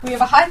We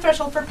have a high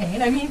threshold for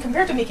pain. I mean,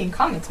 compared to making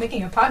comics,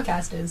 making a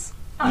podcast is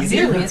not Easy?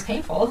 nearly as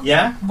painful.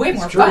 Yeah? Way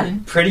more true.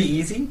 fun. Pretty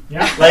easy?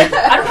 Yeah. Like,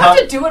 I don't have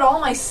to do it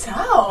all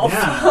myself.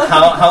 Yeah.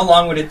 how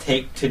long would it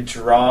take to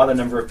draw the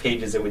number of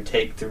pages it would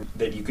take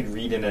that you could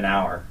read in an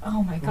hour?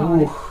 Oh my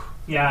god. Ooh.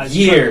 Yeah. it's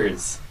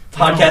Years.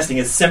 Podcasting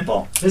is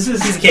simple. true. This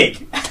Piece is of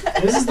cake.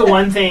 this is the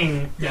one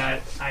thing that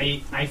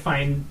I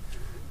find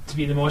to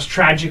be the most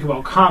tragic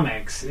about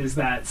comics is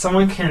that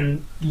someone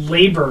can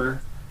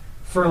labor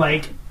for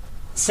like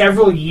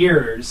several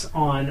years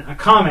on a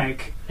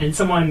comic, and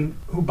someone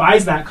who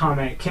buys that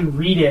comic can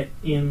read it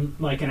in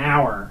like an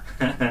hour.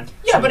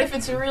 Yeah, but if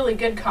it's a really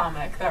good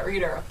comic, that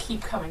reader will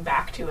keep coming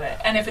back to it.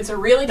 And if it's a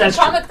really good That's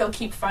true. comic, they'll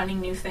keep finding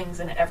new things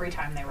in it every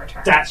time they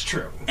return. That's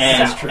true.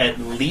 And That's true. at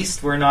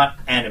least we're not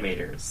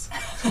animators.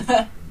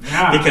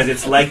 Yeah. Because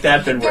it's like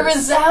that, but The worse.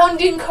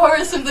 resounding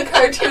chorus of the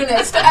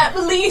cartoonist, at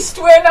least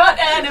we're not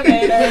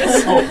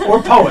animators.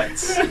 or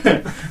poets.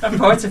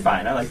 Poets are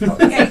fine. I like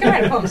poets. Yeah, you can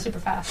write a poem super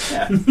fast.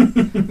 Yeah.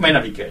 Might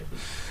not be good.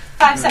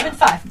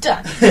 575,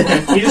 done.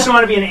 You just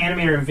want to be an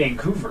animator in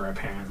Vancouver,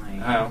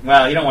 apparently. Oh,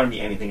 well, you don't want to be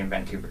anything in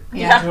Vancouver.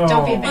 Yeah, Oh.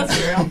 don't be a Let's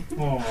big be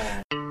real.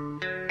 Oh.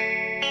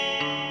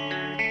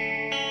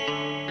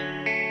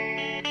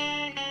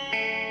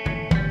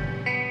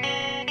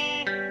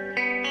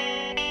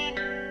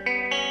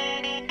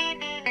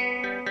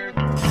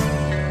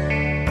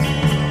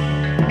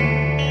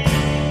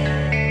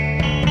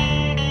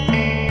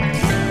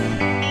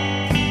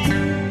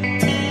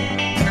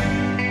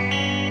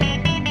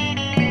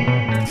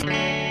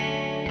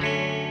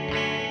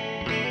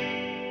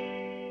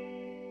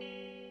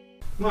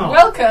 Well,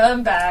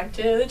 Welcome back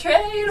to the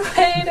Trade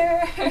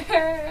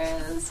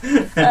Raiders.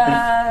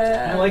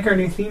 I like our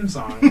new theme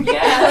song.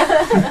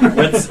 Yeah.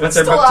 What's our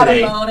Still book out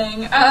today? of moaning.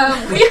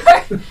 We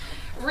are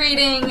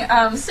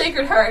reading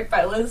Sacred Heart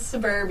by Liz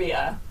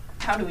Suburbia.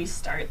 How do we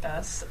start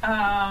this?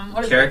 What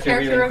is it? Character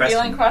revealing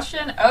revealing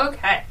question?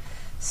 Okay.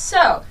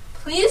 So,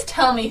 please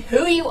tell me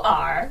who you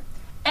are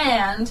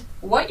and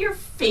what your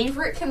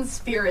favorite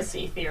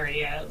conspiracy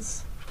theory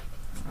is.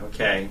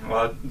 Okay.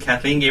 Well,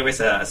 Kathleen gave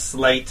us a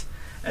slight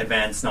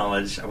advanced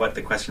knowledge of what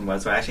the question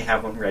was, so I actually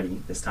have one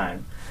ready this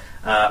time.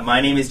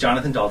 My name is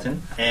Jonathan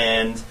Dalton,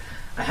 and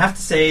I have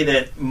to say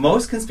that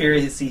most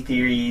conspiracy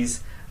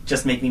theories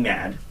just make me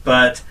mad,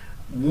 but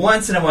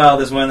once in a while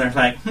there's one that's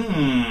like,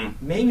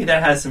 maybe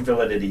that has some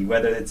validity,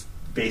 whether it's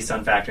based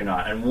on fact or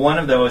not. And one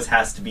of those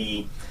has to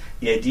be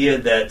the idea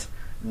that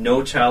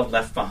No Child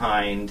Left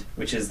Behind,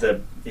 which is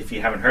if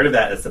you haven't heard of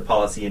that, it's the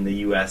policy in the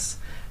U.S.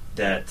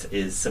 that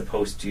is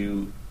supposed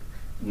to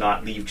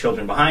not leave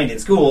children behind in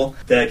school.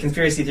 The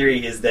conspiracy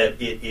theory is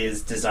that it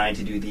is designed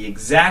to do the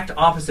exact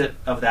opposite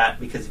of that,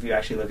 because if you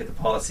actually look at the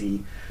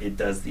policy, it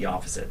does the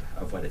opposite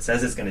of what it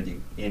says it's going to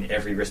do in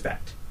every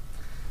respect.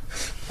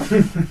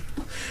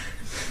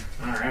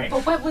 All right.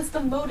 But what was the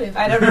motive?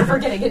 I don't know if we're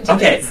getting into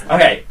Okay, this.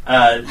 okay.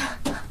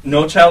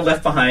 No Child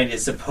Left Behind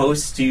is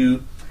supposed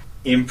to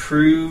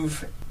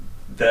improve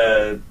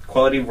the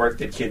quality of work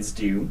that kids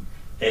do.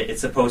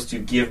 It's supposed to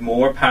give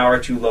more power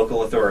to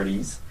local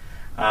authorities.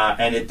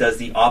 And it does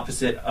the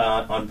opposite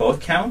on both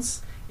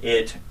counts.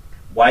 It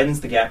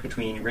widens the gap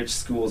between rich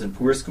schools and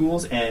poor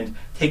schools and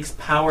takes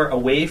power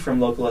away from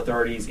local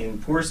authorities in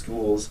poor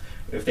schools.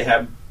 If they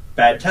have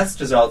bad test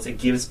results, it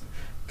gives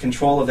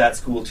control of that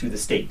school to the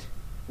state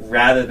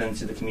rather than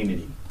to the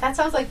community. That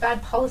sounds like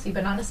bad policy,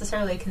 but not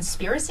necessarily a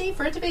conspiracy.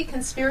 For it to be a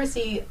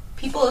conspiracy,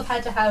 people have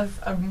had to have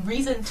a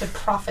reason to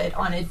profit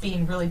on it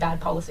being really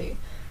bad policy.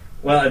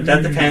 Well,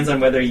 that depends on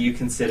whether you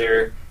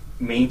consider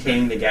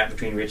maintaining the gap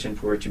between rich and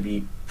poor to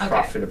be Okay.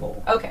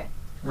 profitable. Okay.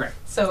 Right.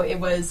 So it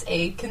was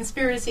a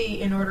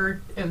conspiracy in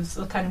order, it was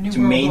a kind of new To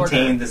world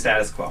maintain order. the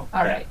status quo.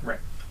 All right.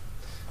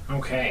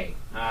 Okay.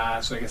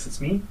 So I guess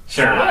it's me.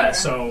 Sure.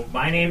 So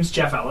my name's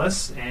Jeff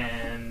Ellis,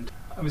 and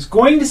I was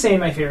going to say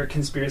my favorite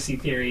conspiracy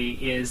theory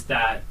is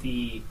that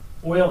the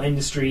oil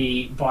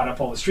industry bought up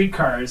all the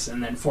streetcars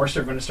and then forced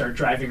everyone to start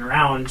driving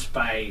around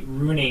by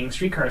ruining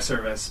streetcar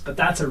service. But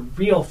that's a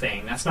real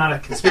thing. That's not a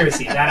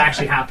conspiracy. That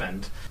actually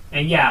happened.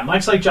 And yeah,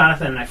 much like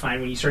Jonathan, I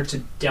find when you start to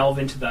delve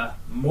into the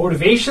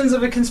motivations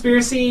of a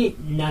conspiracy,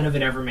 none of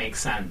it ever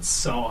makes sense.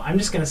 So I'm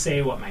just going to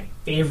say what my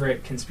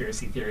favorite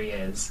conspiracy theory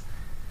is.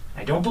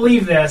 I don't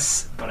believe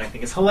this, but I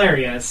think it's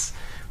hilarious,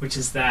 which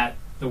is that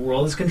the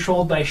world is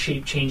controlled by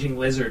shape-changing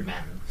lizard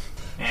men.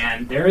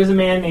 And there is a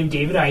man named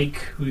David Icke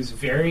who's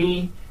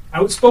very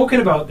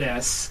outspoken about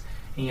this.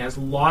 And he has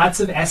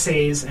lots of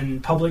essays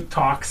and public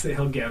talks that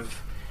he'll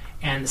give.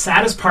 And the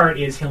saddest part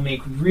is he'll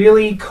make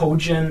really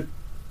cogent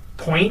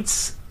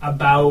points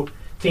about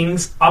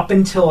things up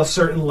until a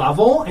certain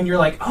level, and you're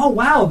like, oh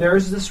wow,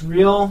 there's this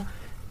real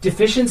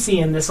deficiency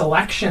in this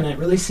election. It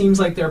really seems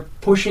like they're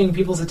pushing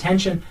people's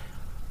attention.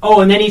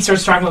 Oh, and then he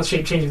starts talking about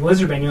shape-changing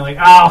lizard men, and you're like,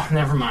 oh,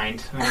 never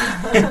mind.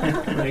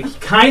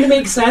 Like, kind of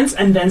makes sense,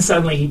 and then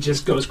suddenly he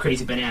just goes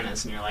crazy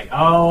bananas, and you're like,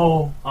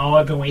 oh,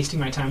 I've been wasting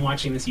my time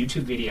watching this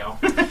YouTube video.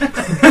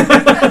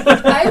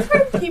 I've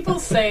heard people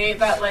say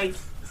that, like,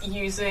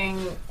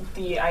 using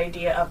the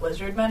idea of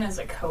lizardmen as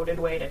a coded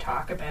way to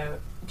talk about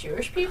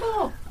Jewish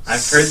people?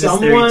 I've heard this theory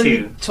Someone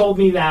too. told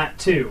me that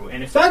too,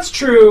 and if that's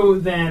true,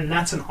 then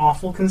that's an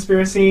awful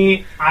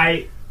conspiracy.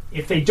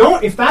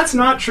 If that's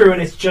not true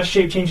and it's just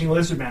shape-changing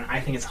lizardmen,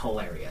 I think it's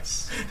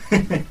hilarious.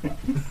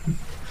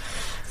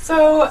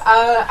 So,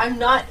 I'm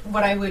not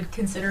what I would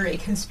consider a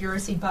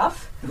conspiracy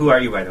buff. Who are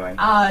you, by the way?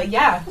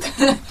 Yeah.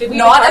 Did we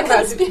Not talk a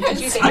about- conspiracy.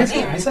 Did you say your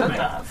name? I said my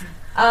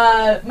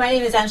name. My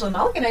name is Angela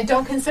Melk, and I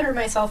don't consider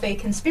myself a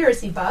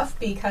conspiracy buff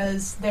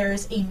because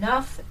there's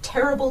enough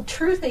terrible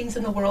true things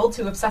in the world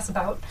to obsess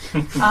about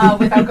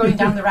without going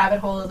down the rabbit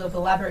hole of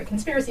elaborate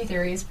conspiracy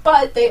theories,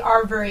 but they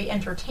are very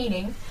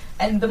entertaining.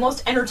 And the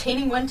most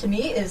entertaining one to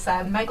me is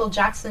that Michael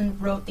Jackson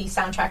wrote the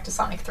soundtrack to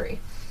Sonic 3.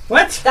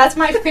 What? That's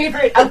my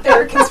favorite out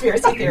there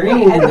conspiracy theory,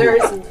 and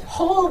there's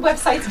whole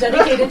websites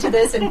dedicated to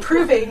this and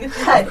proving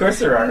that Of course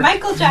there are.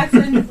 Michael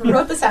Jackson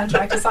wrote the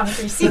soundtrack to Sonic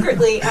 3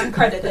 secretly,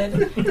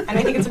 uncredited, and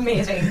I think it's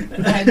amazing,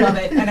 and I love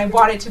it, and I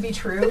want it to be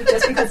true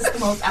just because it's the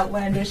most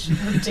outlandish,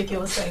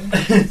 ridiculous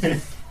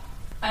thing.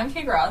 I'm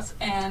Kay Gross,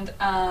 and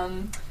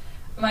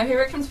my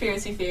favorite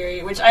conspiracy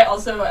theory, which I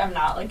also am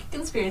not like a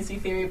conspiracy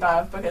theory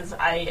buff because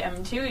I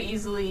am too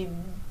easily...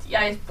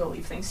 I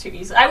believe things too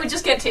easily. I would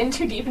just get in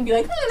too deep and be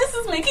like, this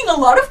is making a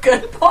lot of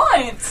good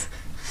points.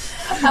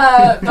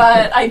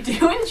 But I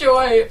do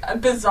enjoy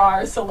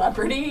bizarre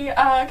celebrity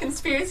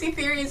conspiracy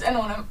theories, and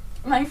one of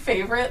my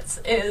favorites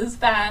is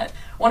that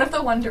one of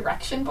the One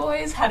Direction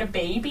boys had a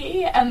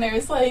baby, and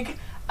there's like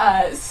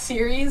a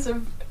series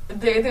of...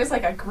 There's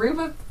like a group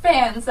of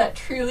fans that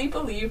truly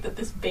believe that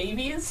this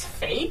baby is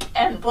fake,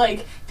 and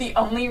like the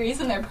only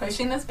reason they're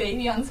pushing this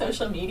baby on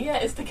social media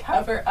is to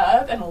cover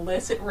up an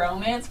illicit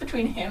romance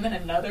between him and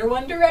another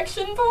One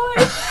Direction boy.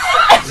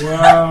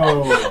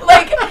 Whoa.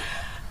 Like,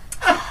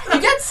 you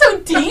get so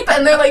deep,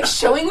 and they're like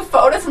showing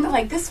photos, and they're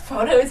like, this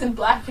photo is in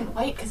black and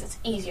white because it's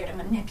easier to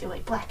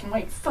manipulate black and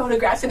white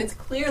photographs, and it's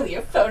clearly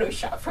a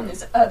Photoshop from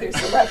this other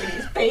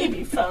celebrity's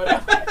baby photo.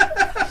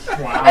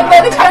 Wow. And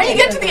by the time you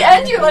get to the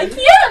end, you're like,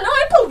 yeah, no,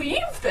 I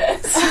believe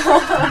this.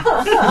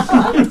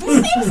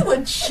 This seems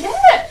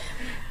legit.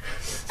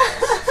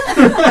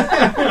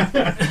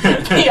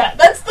 Yeah,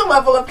 that's the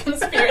level of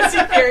conspiracy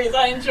theories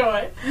I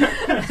enjoy.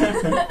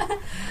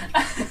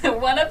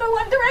 One of the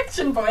One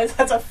Direction boys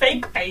has a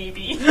fake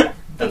baby.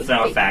 That's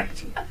now a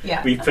fact.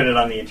 Yeah. We put it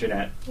on the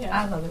internet.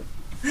 I love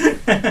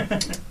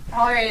it.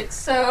 Alright,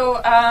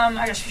 so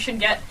I guess we should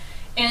get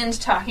into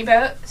talking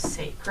about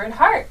Sacred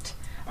Heart.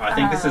 I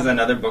think this is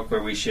another book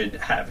where we should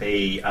have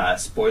a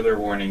spoiler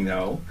warning,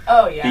 though.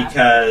 Oh, yeah.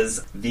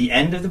 Because the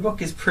end of the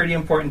book is pretty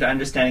important to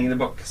understanding the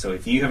book. So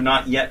if you have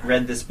not yet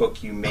read this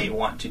book, you may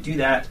want to do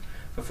that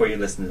before you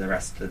listen to the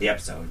rest of the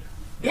episode.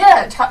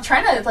 Yeah,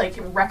 trying to like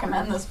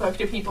recommend this book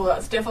to people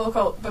is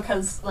difficult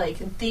because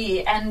like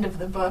the end of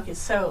the book is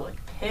so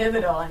like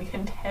pivotal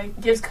and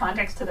gives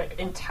context to the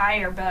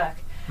entire book.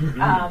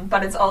 Mm-hmm.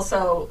 But it's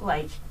also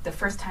like the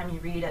first time you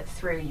read it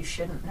through, you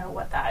shouldn't know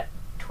what that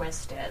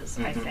twist is.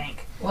 I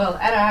think. Well,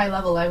 at a high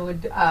level, I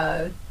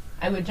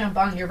would jump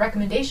on your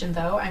recommendation,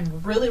 though.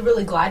 I'm really,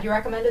 really glad you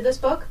recommended this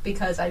book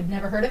because I'd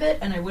never heard of it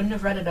and I wouldn't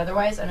have read it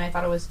otherwise, and I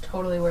thought it was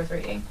totally worth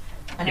reading.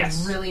 And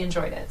Yes. I really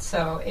enjoyed it.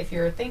 So if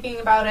you're thinking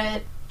about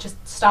it, just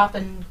stop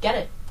and get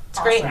it. It's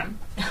Awesome.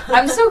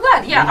 I'm so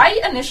glad. Yeah,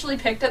 I initially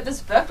picked up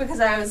this book because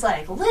I was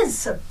like, Liz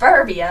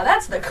Suburbia,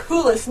 that's the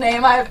coolest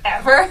name I've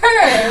ever heard.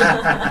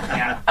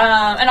 Yeah.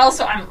 And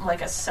also, I'm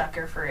like a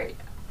sucker for it.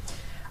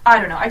 I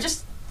don't know.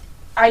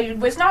 I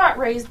was not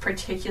raised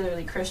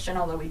particularly Christian,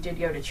 although we did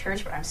go to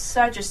church, but I'm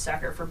such a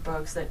sucker for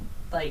books that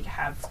like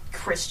have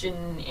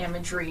Christian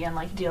imagery and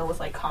like deal with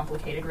like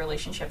complicated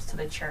relationships to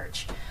the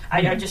church.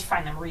 I just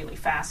find them really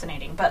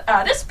fascinating. But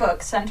this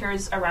book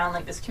centers around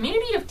like this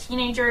community of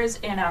teenagers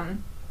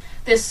in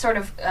this sort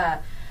of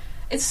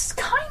it's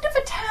kind of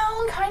a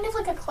town, kind of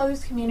like a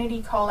closed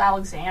community called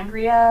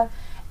Alexandria.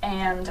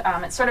 And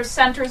it sort of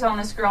centers on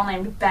this girl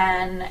named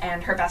Ben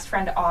and her best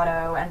friend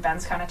Otto, and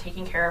Ben's kind of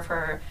taking care of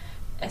her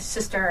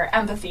sister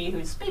Empathy,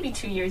 who's maybe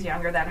 2 years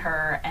younger than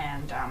her,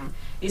 and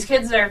these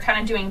kids are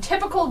kind of doing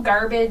typical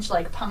garbage,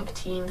 like punk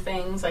teen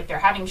things, like they're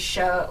having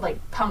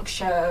punk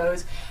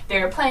shows,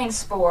 they're playing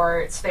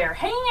sports, they're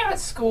hanging out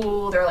at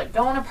school, they're like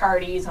going to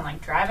parties and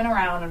like driving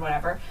around and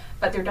whatever,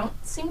 but there don't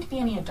seem to be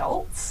any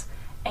adults.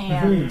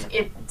 And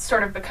it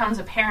sort of becomes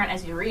apparent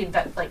as you read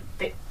that like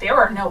there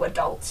are no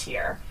adults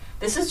here.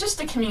 This is just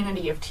a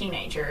community of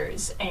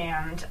teenagers,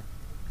 and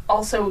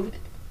also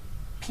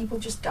people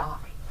just die.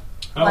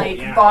 Oh, like,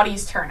 yeah.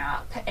 bodies turn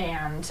up,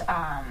 and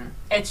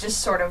it's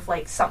just sort of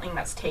like something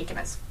that's taken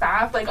as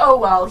fact. Like, oh,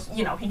 well,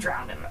 you know, he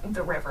drowned in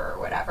the river or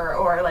whatever.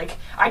 Or, like,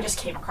 I just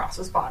came across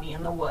his body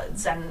in the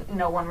woods, and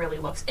no one really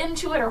looks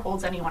into it or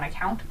holds anyone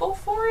accountable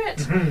for it.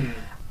 Mm-hmm.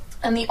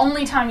 And the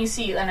only time you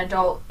see an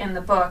adult in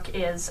the book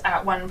is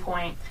at one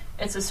point.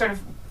 It's a sort of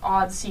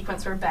odd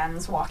sequence where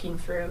Ben's walking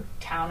through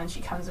town and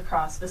she comes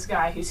across this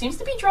guy who seems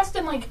to be dressed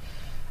in like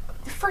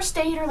first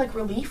aid or like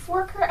relief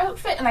worker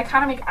outfit, and I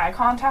kind of make eye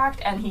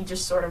contact and he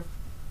just sort of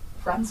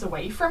runs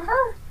away from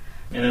her.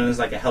 And then there's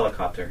like a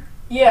helicopter.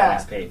 Yeah.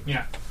 Next page.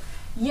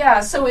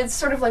 Yeah, so it's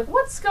sort of like,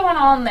 what's going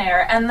on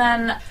there? And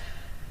then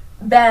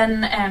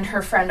Ben and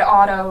her friend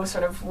Otto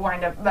sort of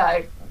wind up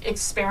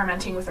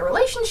experimenting with a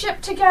relationship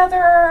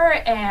together,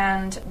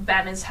 and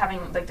Ben is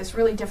having like this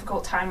really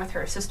difficult time with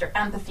her sister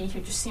Empathy,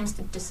 who just seems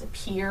to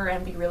disappear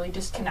and be really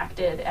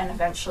disconnected, and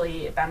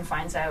eventually Ben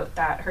finds out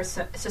that her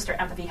sister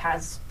Empathy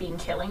has been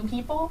killing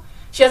people.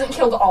 She hasn't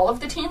killed all of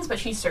the teens, but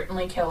she's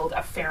certainly killed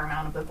a fair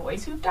amount of the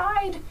boys who've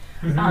died.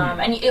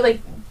 And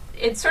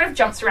it sort of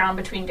jumps around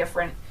between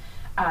different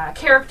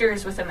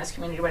characters within this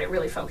community, but it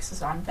really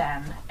focuses on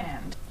Ben,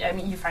 and I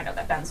mean, you find out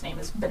that Ben's name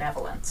is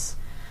Benevolence.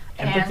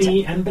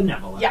 Empathy and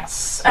benevolence.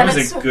 Yes. That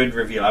was a good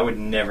reveal. I would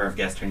never have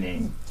guessed her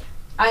name.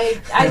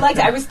 I liked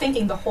it. I was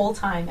thinking the whole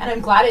time, and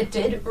I'm glad it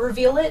did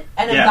reveal it,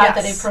 and I'm glad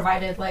that it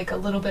provided like a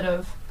little bit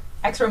of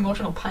extra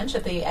emotional punch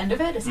at the end of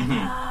it. It's like,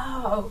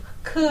 oh,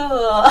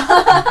 cool.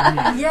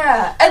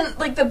 Yeah, and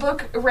like the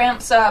book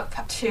ramps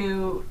up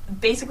to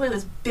basically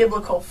this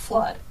biblical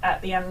flood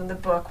at the end of the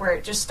book, where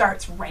it just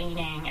starts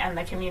raining and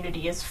the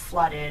community is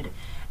flooded,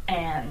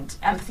 and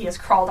Empathy has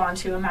crawled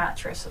onto a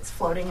mattress that's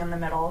floating in the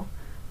middle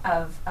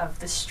of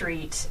the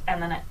street,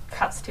 and then it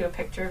cuts to a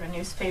picture of a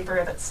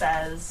newspaper that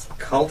says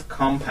Cult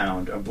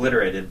compound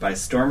obliterated by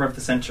storm of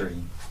the century.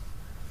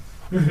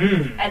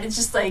 And it's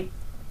just like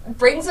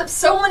brings up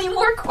so many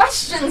more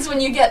questions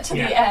when you get to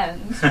the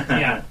end.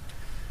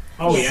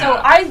 Oh yeah.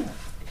 So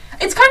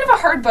it's kind of a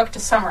hard book to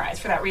summarize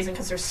for that reason,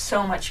 because there's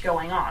so much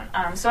going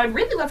on. So I'd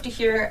really love to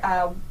hear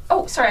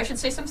I should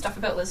say some stuff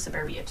about Liz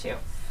Suburbia too.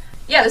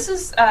 Yeah, this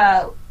is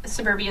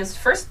Suburbia's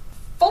first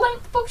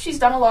full-length book. She's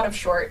done a lot of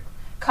short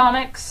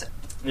comics.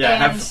 Yeah, I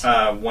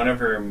have one of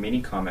her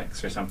mini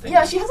comics or something.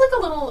 Yeah, she has like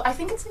a little, I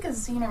think it's like a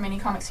zine or mini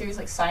comic series,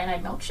 like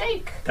Cyanide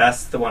Milkshake.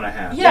 That's the one I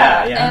have.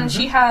 Yeah. And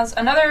she has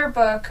another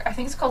book, I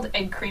think it's called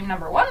Egg Cream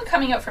 #1,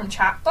 coming out from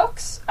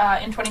Chapbooks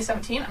in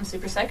 2017. I'm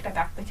super psyched. I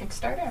backed the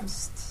Kickstarter. I'm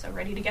so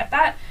ready to get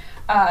that.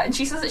 And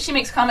she says that she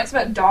makes comics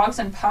about dogs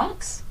and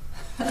punks.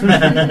 And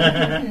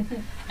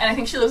I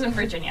think she lives in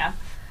Virginia.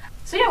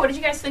 So yeah, what did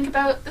you guys think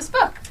about this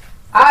book?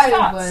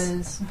 I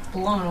was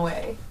blown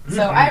away.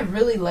 So I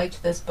really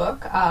liked this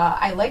book.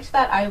 I liked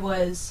that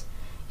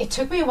it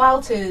took me a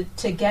while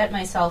to get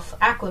myself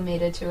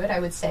acclimated to it, I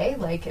would say.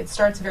 Like, it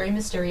starts very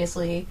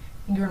mysteriously.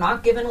 You're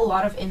not given a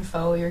lot of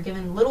info. You're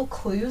given little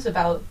clues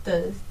about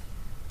the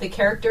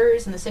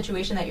characters and the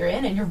situation that you're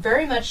in, and you're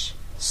very much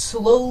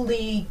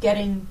slowly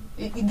getting...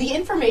 The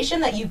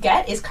information that you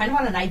get is kind of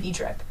on an IV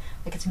drip.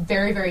 Like, it's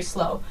very, very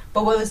slow.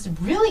 But what was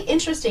really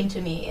interesting to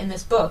me in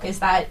this book is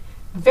that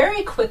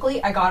very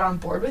quickly I got on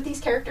board with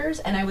these characters,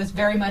 and I was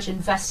very much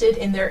invested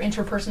in their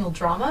interpersonal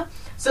drama,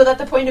 so that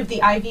the point of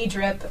the IV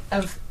drip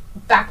of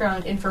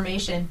background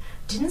information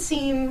didn't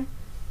seem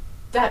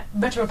that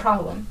much of a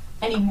problem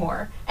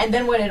anymore. And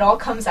then when it all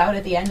comes out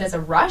at the end as a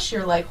rush,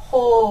 you're like,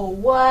 oh,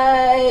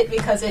 what?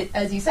 Because it,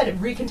 as you said,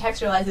 it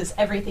recontextualizes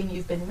everything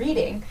you've been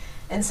reading.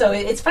 And so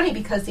it's funny,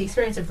 because the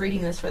experience of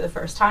reading this for the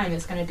first time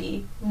is going to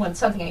be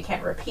something I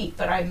can't repeat,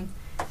 but I'm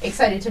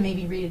excited to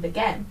maybe read it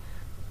again.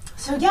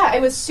 So yeah, I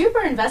was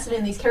super invested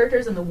in these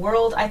characters and the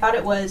world. I thought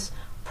it was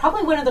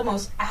probably one of the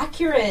most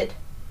accurate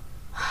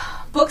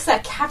books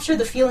that captured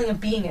the feeling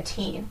of being a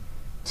teen.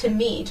 To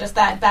me, just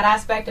that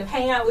aspect of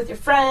hanging out with your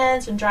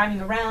friends and driving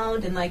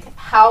around, and like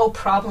how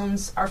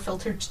problems are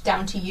filtered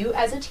down to you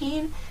as a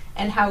teen,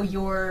 and how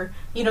you're,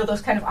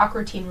 those kind of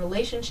awkward teen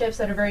relationships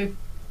that are very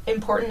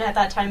important at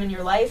that time in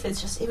your life.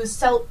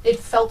 It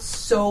felt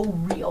so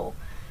real.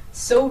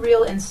 So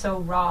real and so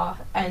raw,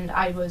 and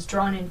I was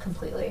drawn in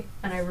completely,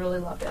 and I really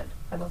loved it.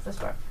 I love this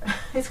book.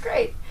 It's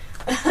great.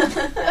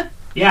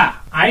 Yeah,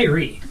 I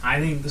agree.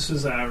 I think this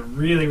was a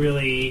really,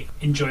 really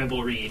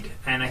enjoyable read,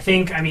 and I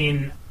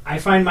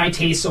find my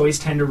tastes always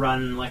tend to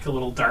run like a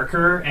little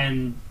darker,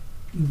 and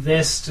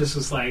this just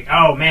was like,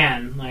 oh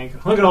man,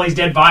 like look at all these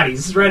dead bodies.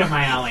 This is right up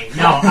my alley.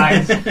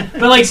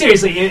 But like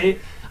seriously,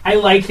 I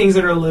like things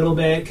that are a little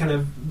bit kind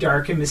of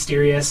dark and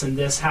mysterious, and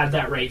this had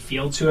that right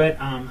feel to it.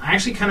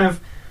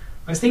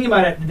 I was thinking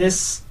about it.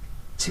 This,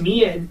 to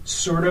me, it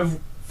sort of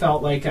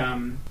felt like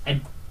a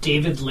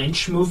David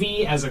Lynch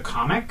movie as a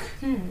comic.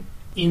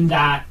 In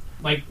that,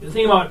 like, the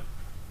thing about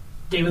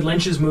David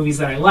Lynch's movies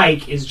that I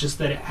like is just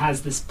that it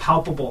has this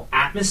palpable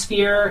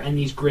atmosphere and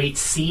these great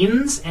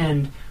scenes,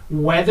 and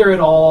whether it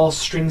all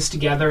strings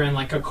together in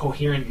like a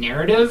coherent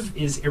narrative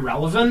is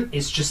irrelevant.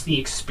 It's just the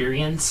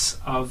experience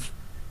of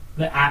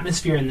the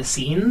atmosphere and the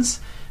scenes.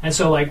 And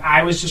so, like,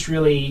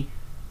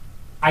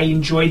 I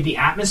enjoyed the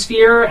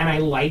atmosphere, and I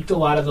liked a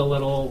lot of the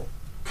little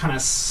kind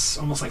of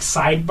almost like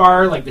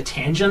sidebar, like the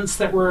tangents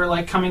that were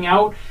like coming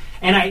out.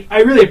 And I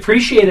really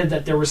appreciated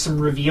that there were some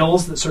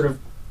reveals that sort of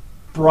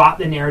brought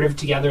the narrative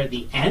together at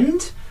the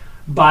end.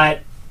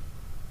 But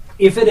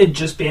if it had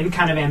just been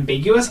kind of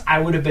ambiguous, I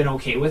would have been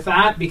okay with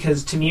that,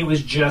 because to me it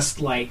was just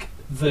like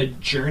the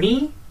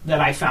journey that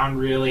I found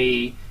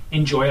really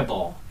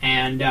enjoyable.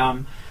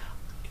 And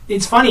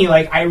it's funny,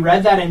 like I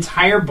read that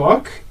entire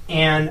book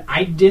and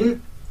I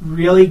didn't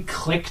really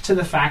click to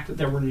the fact that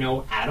there were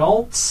no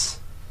adults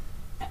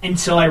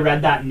until I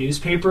read that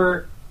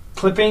newspaper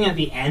clipping at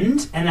the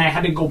end, and I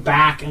had to go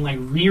back and like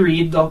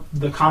reread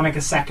the comic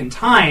a second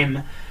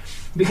time,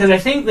 because I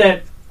think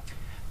that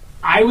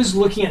I was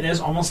looking at this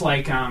almost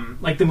like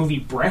the movie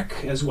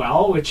Brick as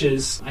well, which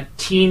is a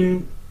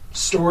teen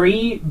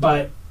story,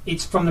 but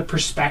it's from the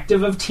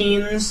perspective of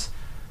teens.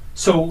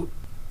 So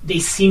they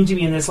seem to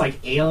be in this like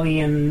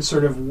alien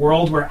sort of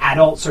world where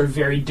adults are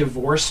very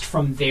divorced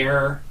from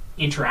their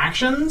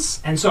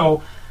interactions. And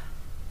so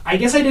I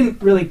guess I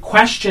didn't really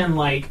question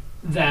like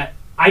that.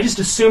 I just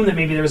assumed that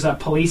maybe there was a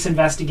police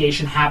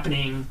investigation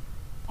happening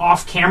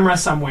off camera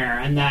somewhere,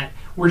 and that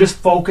we're just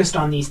focused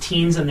on these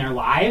teens and their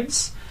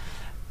lives.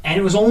 And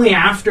it was only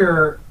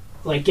after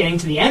like getting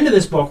to the end of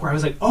this book where I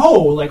was like,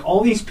 oh, like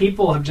all these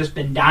people have just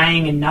been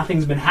dying and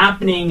nothing's been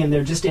happening, and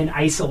they're just in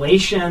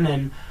isolation.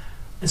 And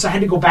so I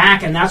had to go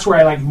back, and that's where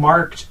I like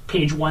marked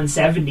page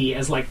 170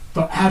 as like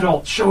the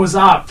adult shows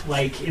up.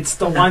 Like it's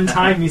the one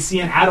time you see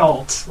an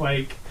adult.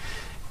 Like,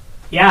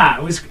 yeah,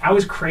 I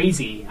was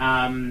crazy.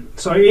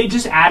 So it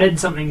just added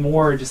something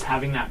more, just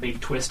having that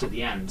big twist at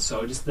the end.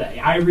 So just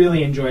I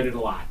really enjoyed it a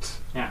lot.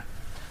 Yeah.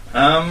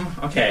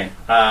 Okay.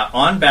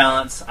 On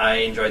balance, I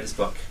enjoyed this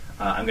book.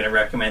 I'm going to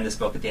recommend this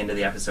book at the end of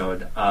the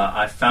episode.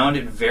 I found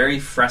it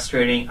very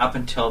frustrating up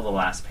until the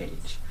last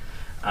page,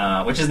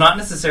 which is not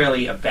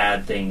necessarily a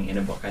bad thing in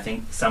a book. I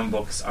think some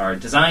books are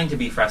designed to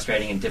be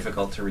frustrating and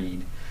difficult to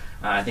read.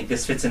 I think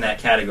this fits in that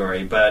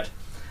category, but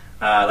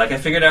I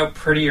figured out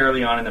pretty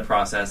early on in the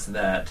process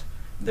that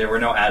there were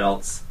no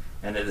adults,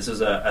 and that this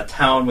was a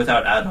town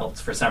without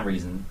adults for some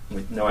reason,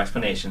 with no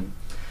explanation.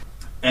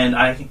 And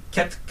I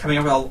kept coming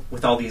up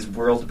with all these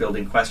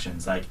world-building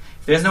questions, like,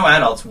 if there's no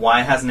adults,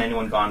 why hasn't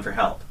anyone gone for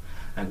help?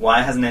 Like,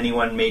 why hasn't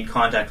anyone made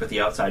contact with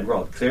the outside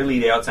world? Clearly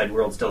the outside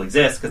world still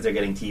exists because they're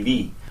getting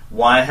TV.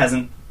 Why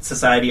hasn't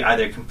society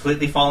either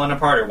completely fallen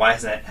apart, or why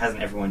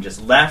hasn't everyone just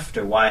left,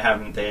 or why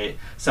haven't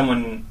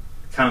someone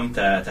come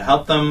to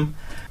help them?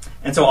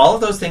 And so all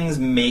of those things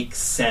make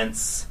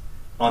sense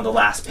on the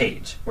last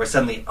page, where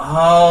suddenly,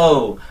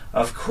 oh,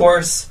 of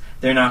course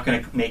they're not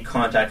going to make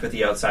contact with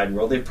the outside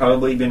world. They've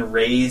probably been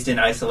raised in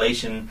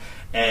isolation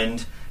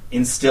and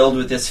instilled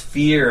with this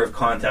fear of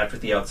contact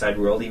with the outside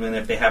world, even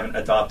if they haven't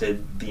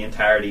adopted the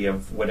entirety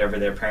of whatever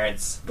their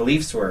parents'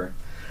 beliefs were.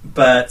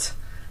 But,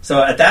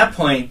 so at that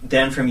point,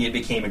 then for me it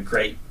became a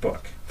great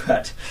book.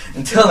 But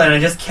until then, I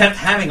just kept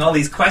having all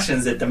these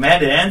questions that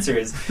demanded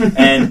answers,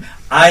 and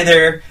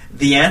either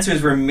the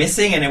answers were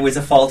missing and it was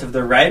a fault of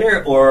the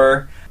writer,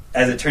 or,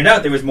 as it turned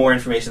out, there was more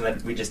information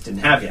that we just didn't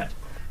have yet.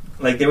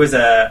 Like, there was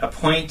a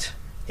point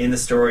in the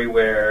story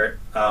where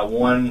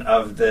one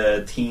of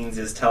the teens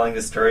is telling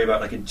the story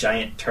about, like, a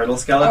giant turtle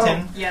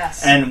skeleton. Oh,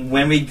 yes. And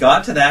when we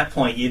got to that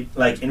point,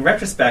 in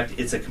retrospect,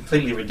 it's a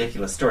completely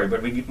ridiculous story.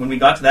 But when we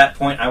got to that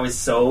point, I was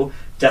so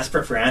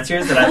desperate for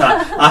answers that I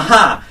thought,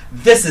 aha,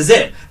 this is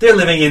it. They're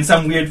living in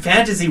some weird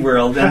fantasy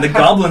world, and the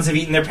goblins have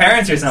eaten their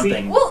parents or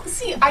something. Well,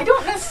 see, I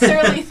don't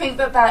necessarily think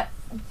that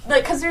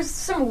like, because there's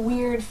some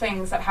weird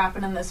things that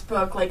happen in this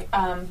book. Like,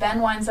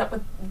 Ben winds up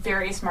with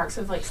various marks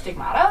of, like,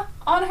 stigmata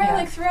on her,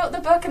 like, throughout the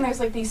book, and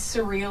there's, like, these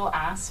surreal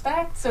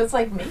aspects. So it's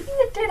like, maybe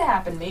it did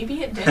happen,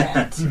 maybe it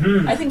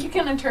didn't. I think you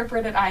can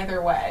interpret it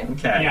either way.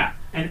 Okay. Yeah,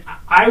 and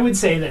I would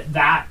say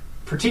that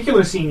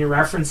particular scene you're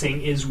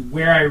referencing is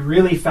where I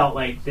really felt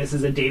like this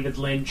is a David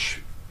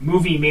Lynch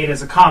movie made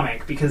as a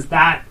comic, because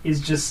that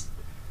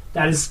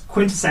is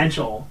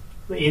quintessential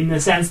in the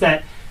sense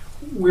that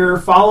we're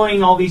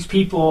following all these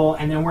people,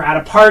 and then we're at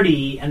a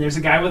party, and there's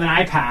a guy with an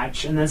eye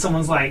patch, and then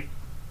someone's like,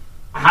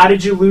 how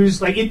did you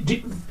lose, like,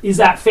 is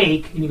that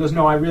fake? And he goes,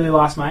 no, I really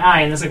lost my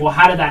eye. And it's like, well,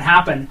 how did that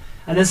happen?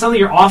 And then suddenly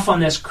you're off on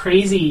this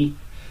crazy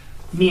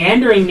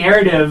meandering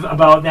narrative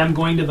about them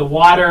going to the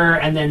water,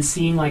 and then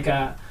seeing like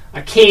a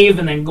cave,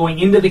 and then going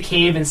into the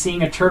cave and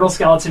seeing a turtle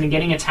skeleton and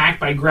getting attacked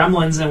by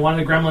gremlins, and one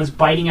of the gremlins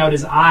biting out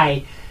his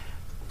eye.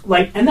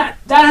 Like, and that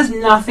has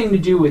nothing to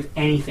do with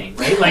anything,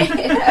 right? Like,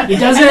 it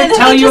doesn't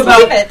tell you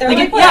about, like,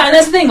 yeah, and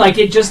that's the thing, like,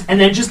 it just, and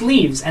then it just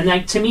leaves, and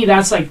like, to me,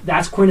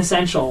 that's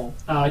quintessential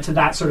to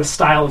that sort of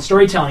style of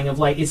storytelling, of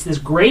like, it's this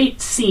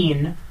great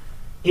scene,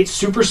 it's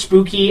super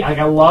spooky, like,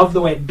 I love the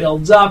way it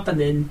builds up, and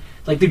then,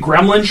 like, the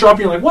gremlins show up,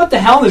 and you're like, what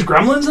the hell, there's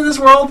gremlins in this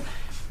world?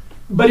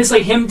 But it's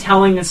like him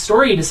telling a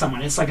story to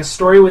someone, it's like a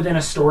story within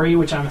a story,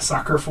 which I'm a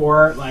sucker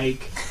for,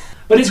 like,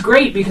 but it's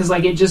great, because,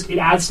 like, it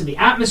adds to the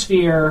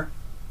atmosphere.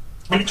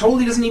 And it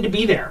totally doesn't need to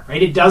be there,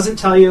 right? It doesn't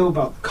tell you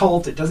about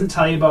cult. It doesn't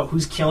tell you about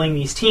who's killing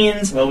these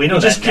teens. Well, we know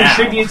it just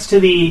contributes to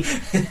the.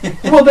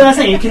 Well, but that's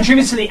the thing. It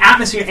contributes to the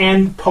atmosphere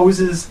and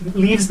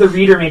leaves the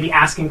reader maybe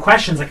asking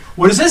questions like,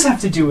 "What does this have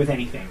to do with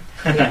anything?"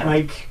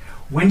 Like,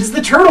 when does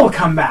the turtle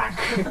come back?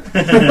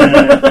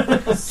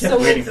 So,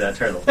 waiting for that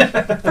turtle.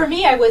 For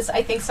me,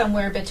 I think,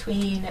 somewhere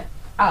between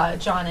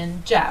John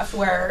and Jeff,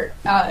 where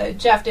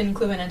Jeff didn't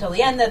clue in until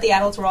the end that the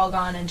adults were all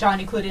gone, and John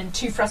clued in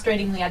too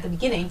frustratingly at the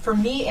beginning. For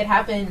me, it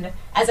happened,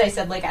 as I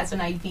said, like, as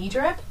an IV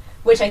drip,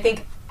 which I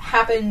think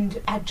happened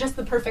at just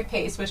the perfect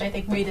pace, which I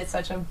think made it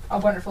such a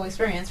wonderful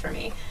experience for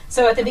me.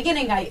 So at the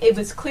beginning, it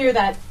was clear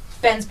that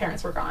Ben's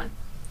parents were gone.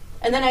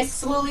 And then I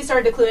slowly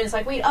started to clue in. It's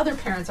like, wait, other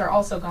parents are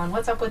also gone.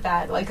 What's up with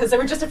that? Like, because there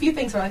were just a few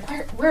things where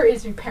like, where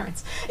is your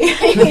parents?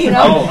 You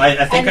know? Oh,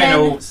 I think I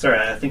know. Sorry,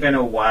 I think I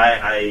know why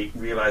I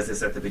realized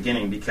this at the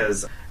beginning,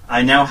 because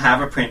I now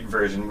have a print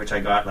version, which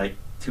I got like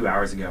 2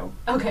 hours ago.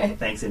 Okay.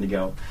 Thanks,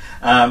 Indigo.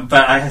 But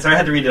I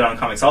had to read it on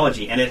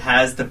Comixology, and it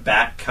has the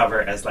back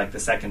cover as like the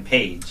second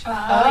page.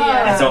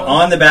 yeah. And so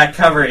on the back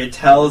cover, it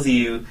tells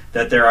you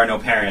that there are no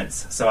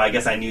parents. So I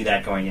guess I knew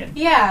that going in.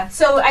 Yeah,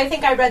 so I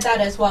think I read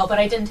that as well, but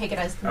I didn't take it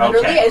as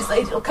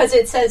literally, because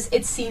it says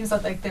it seems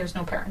that like there's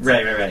no parents.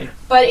 Right.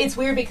 But it's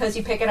weird because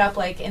you pick it up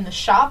like in the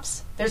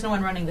shops. There's no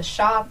one running the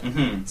shop.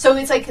 Mm-hmm. So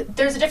it's like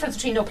there's a difference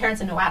between no parents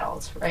and no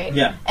adults, right?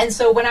 Yeah. And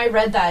so when I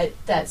read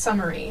that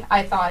summary,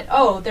 I thought,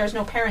 oh, there's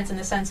no parents in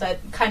the sense that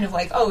kind of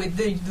like, oh,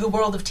 the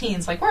world of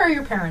teens, like, where are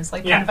your parents?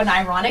 Like, kind of an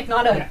ironic,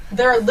 not a,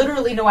 there are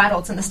literally no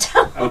adults in this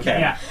town.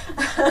 Okay.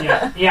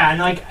 Yeah, and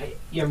like,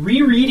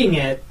 rereading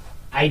it,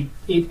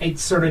 it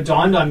sort of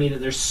dawned on me that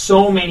there's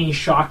so many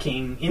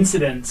shocking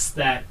incidents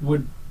that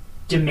would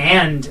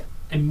demand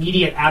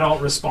immediate adult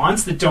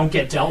response that don't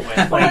get dealt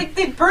with. Like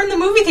they burn the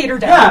movie theater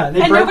down,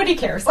 and nobody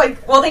cares.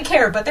 Like, well, they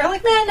care, but they're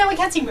like, man, now we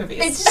can't see movies.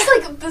 It's just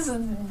like this is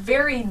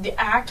very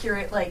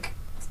accurate. Like,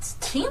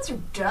 teens are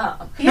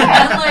dumb.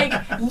 Yeah. And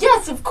like,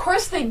 yes, of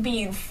course they'd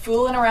be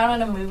fooling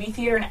around in a movie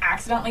theater and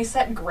accidentally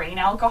set grain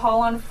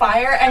alcohol on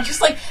fire and just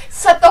like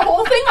set the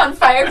whole thing on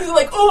fire because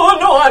like, oh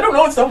no, I don't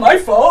know, it's not my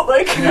fault.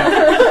 Like,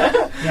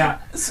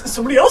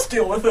 somebody else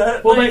deal with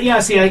it. Well,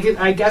 but see,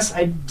 I guess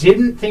I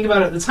didn't think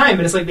about it at the time,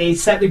 but it's like they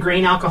set the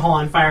grain alcohol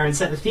on fire and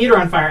set the theater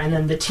on fire, and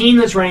then the teen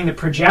that's running the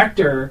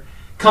projector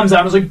comes out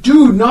and is like,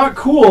 dude, not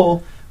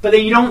cool. But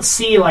then you don't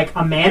see like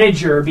a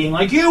manager being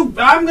like,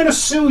 I'm going to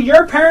sue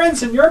your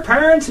parents and your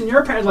parents and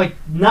your parents. Like,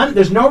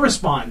 there's no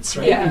response,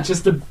 right? Yeah. It's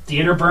just the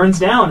theater burns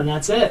down and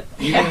that's it.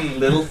 Even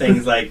little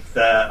things like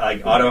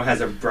Otto has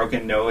a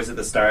broken nose at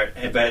the start,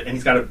 and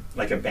he's got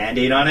a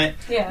Band-Aid on it.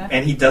 Yeah.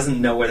 And he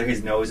doesn't know whether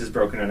his nose is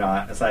broken or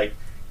not. It's like,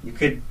 you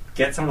could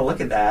get someone to look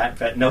at that,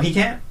 but no, he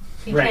can't.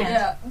 He Right. can't.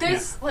 Yeah,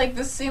 there's like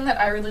this scene that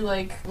I really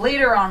like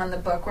later on in the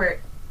book where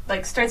it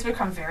like starts to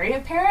become very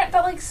apparent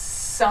that like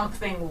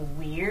something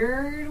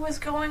weird was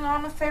going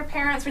on with their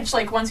parents, which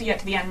like once you get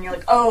to the end you're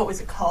like, oh, it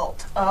was a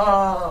cult.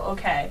 Oh,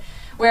 okay.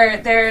 Where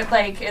they're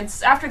like,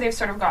 it's after they've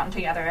sort of gotten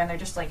together and they're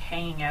just like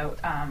hanging out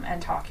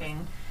and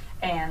talking,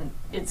 and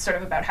it's sort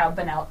of about how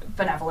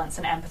benevolence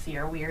and empathy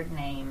are weird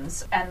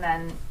names, and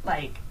then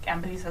like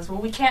empathy says,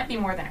 well, we can't be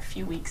more than a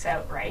few weeks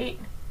out, right?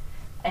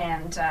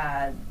 And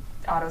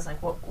Otto's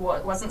like,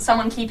 what, wasn't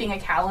someone keeping a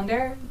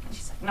calendar? And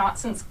she's like, not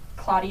since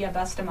Claudia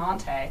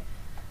Bustamante.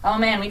 Oh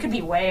man, we could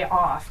be way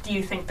off. Do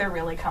you think they're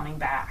really coming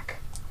back?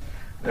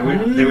 There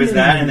was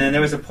that, and then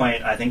there was a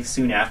point, I think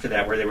soon after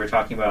that, where they were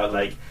talking about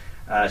like,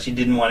 she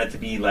didn't want it to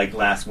be like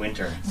last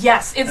winter.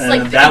 Yes, it's and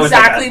like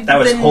exactly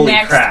the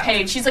next crap.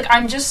 page. She's like,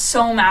 I'm just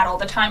so mad all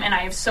the time, and I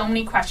have so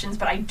many questions,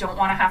 but I don't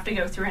want to have to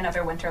go through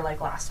another winter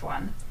like last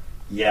one.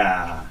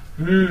 Yeah.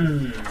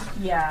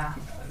 Yeah.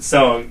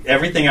 So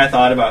everything I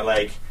thought about,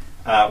 like,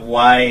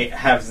 why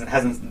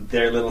hasn't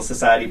their little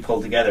society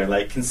pulled together?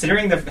 Like,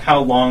 considering how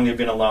long they've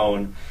been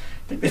alone,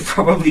 they've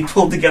probably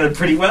pulled together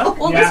pretty well.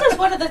 Well, this is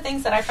one of the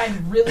things that I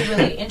find really,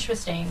 really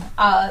interesting.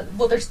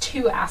 Well, there's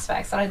two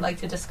aspects that I'd like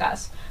to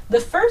discuss. The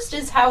first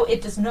is how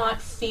it does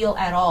not feel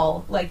at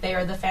all like they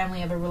are the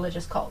family of a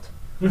religious cult.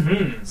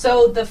 Mm-hmm.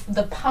 So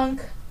the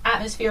punk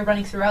atmosphere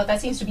running throughout,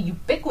 that seems to be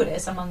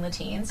ubiquitous among the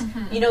teens.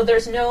 Mm-hmm. You know,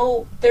 there's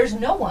no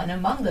one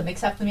among them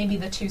except maybe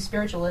the two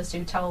spiritualists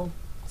who tell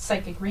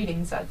psychic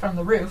readings from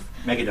the roof.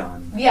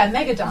 Megadon. Yeah,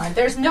 Megadon.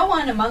 There's no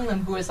one among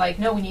them who is like,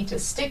 no, we need to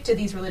stick to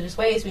these religious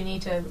ways. We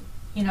need to,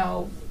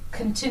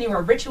 continue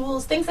our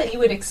rituals, things that you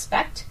would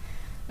expect.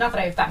 Not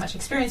that I have that much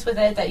experience with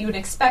it, that you would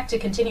expect to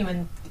continue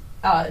in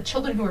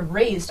children who are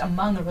raised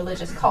among a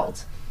religious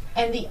cult.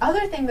 And the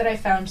other thing that I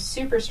found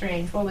super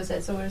strange, what was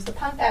it? So it was the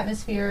punk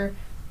atmosphere,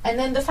 and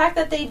then the fact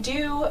that they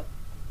do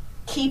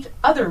keep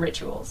other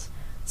rituals.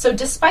 So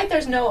despite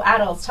there's no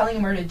adults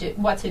telling them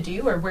what to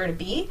do or where to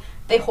be,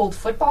 they hold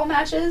football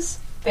matches,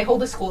 they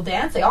hold a school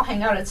dance, they all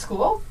hang out at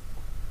school.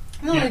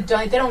 No,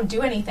 they don't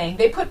do anything.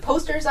 They put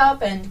posters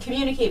up and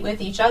communicate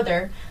with each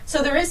other.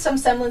 So there is some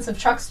semblance of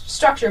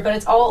structure, but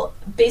it's all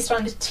based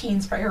on the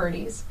teens'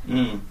 priorities,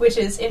 which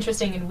is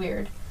interesting and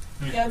weird.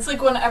 Yeah, it's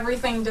like when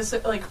everything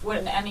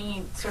when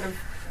any sort of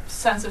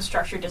sense of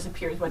structure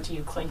disappears, what do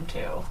you cling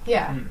to?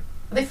 Yeah.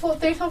 They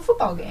film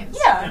football games.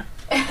 Yeah.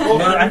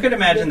 Well, I could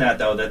imagine that,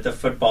 though, that the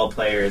football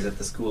players at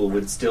the school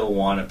would still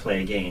want to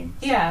play a game.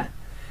 Yeah.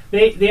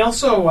 They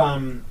also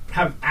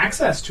have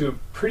access to a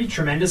pretty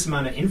tremendous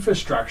amount of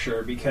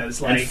infrastructure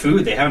because, like... And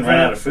food. They haven't run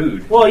out of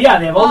food. Well, yeah,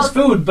 they have all this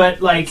food, but,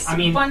 like, I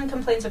mean... Jen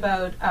complains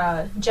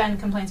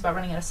about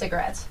running out of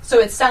cigarettes. So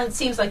it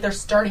seems like they're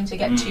starting to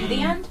get to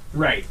the end.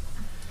 Right.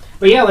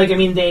 But yeah, like, I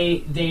mean,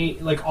 they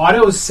like,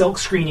 Otto's silk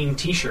screening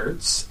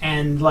t-shirts,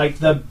 and, like,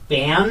 the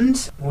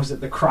band, what was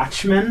it, the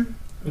Crotchmen?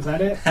 Is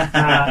that it?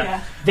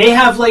 Yeah. They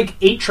have like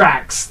 8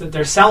 tracks that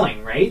they're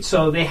selling, right?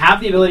 So they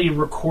have the ability to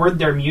record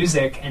their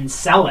music and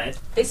sell it.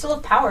 They still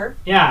have power.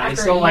 Yeah, they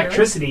After still a year.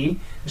 electricity.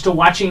 They're still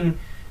watching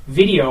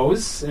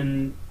videos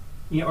and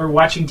or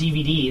watching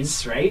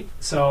DVDs, right?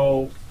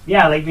 So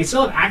yeah, like they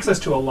still have access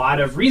to a lot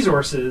of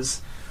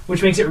resources,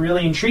 which makes it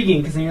really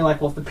intriguing because then you're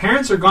like, well, if the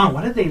parents are gone,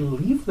 what did they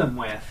leave them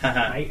with?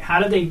 Right? How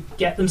did they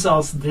get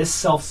themselves this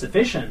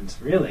self-sufficient,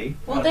 really?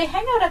 Well, they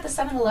hang out at the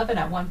 7-Eleven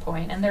at one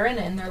point, and they're in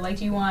it, and they're like,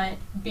 do you want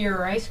beer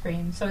or ice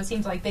cream? So it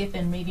seems like they've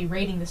been maybe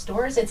raiding the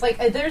stores. It's like,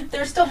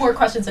 there's still more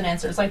questions than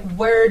answers. Like,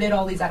 where did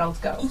all these adults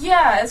go?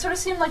 Yeah, it sort of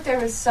seemed like there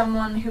was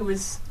someone who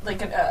was,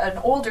 like, an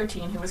older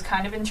teen who was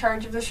kind of in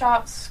charge of the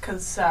shops,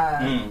 because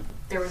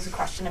there was a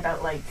question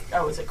about, like,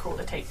 oh, is it cool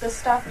to take this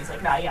stuff? And he's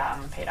like, nah, yeah,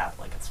 I'm paid up,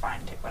 like, it's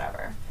fine, take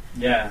whatever.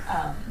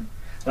 Yeah.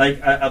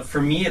 For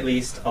me, at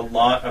least, a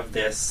lot of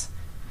this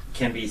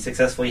can be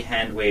successfully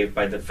hand-waved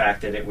by the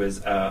fact that it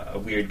was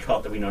a weird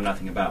cult that we know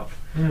nothing about.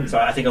 So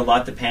I think a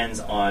lot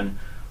depends on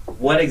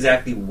what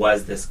exactly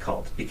was this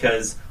cult.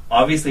 Because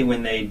obviously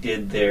when they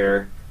did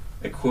their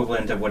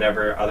equivalent of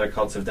whatever other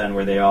cults have done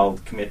where they all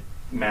commit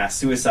mass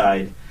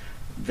suicide,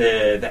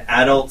 the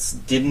adults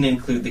didn't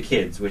include the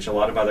kids, which a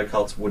lot of other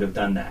cults would have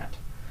done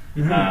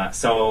that.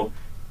 So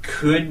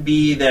could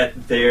be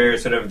that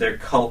their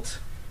cult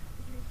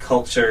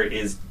culture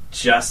is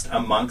just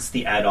amongst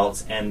the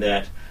adults and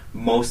that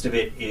most of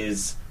it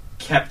is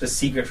kept a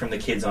secret from the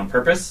kids on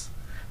purpose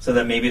so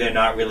that maybe they're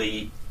not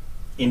really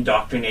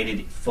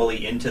indoctrinated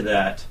fully into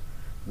that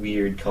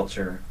weird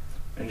culture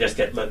and just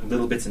get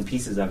little bits and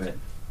pieces of it.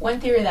 One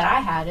theory that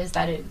I had is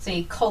that it's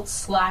a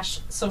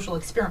cult/social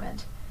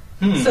experiment.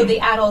 So the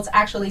adults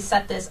actually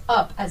set this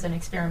up as an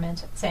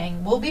experiment,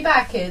 saying, we'll be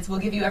back, kids, we'll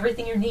give you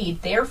everything you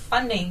need. They're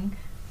funding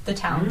the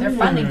town. They're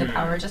funding the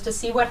power just to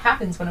see what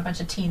happens when a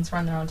bunch of teens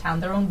run their own town,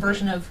 their own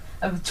version of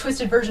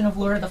twisted version of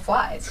Lord of the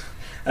Flies.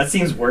 That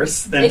seems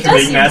worse than It does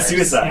committing seem mass worse.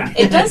 suicide.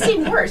 It does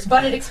seem worse,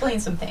 but it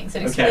explains some things. It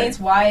Okay. explains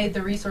why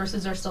the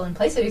resources are still in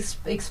place. It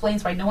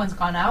explains why no one's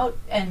gone out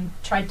and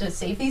tried to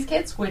save these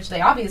kids, which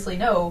they obviously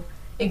know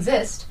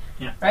exist.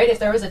 Yeah. Right? If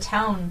there was a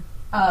town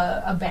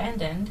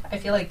abandoned, I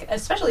feel like,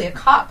 especially a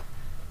cop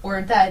or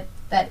that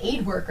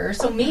aid worker,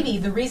 so maybe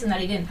the reason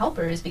that he didn't help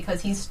her is because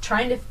he's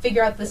trying to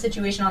figure out the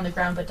situation on the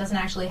ground but doesn't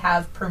actually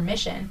have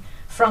permission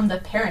from the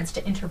parents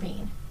to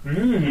intervene.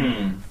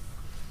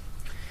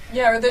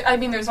 Yeah,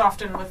 there's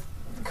often with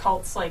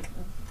cults, like,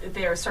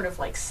 they're sort of,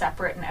 like,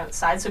 separate and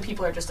outside, so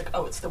people are just like,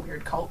 oh, it's the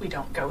weird cult, we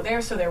don't go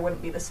there, so there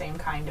wouldn't be the same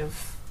kind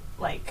of,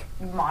 like,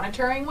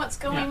 monitoring what's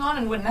going on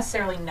and wouldn't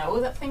necessarily know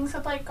that things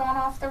had, like, gone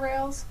off the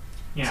rails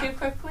too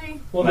quickly.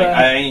 Well,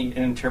 I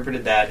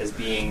interpreted that as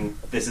being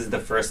this is the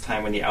first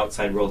time when the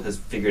outside world has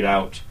figured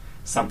out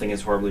something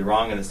is horribly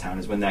wrong in this town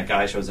is when that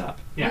guy shows up.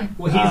 yeah.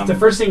 Well, he's the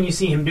first thing you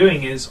see him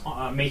doing is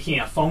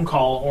making a phone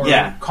call or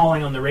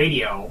calling on the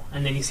radio,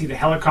 and then you see the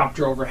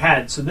helicopter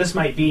overhead. So this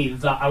might be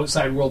the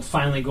outside world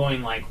finally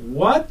going like,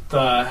 "What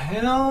the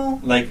hell?"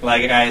 Like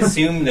I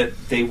assume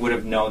that they would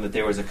have known that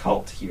there was a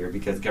cult here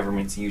because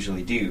governments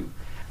usually do,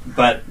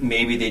 but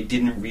maybe they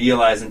didn't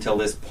realize until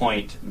this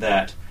point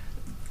that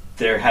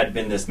there had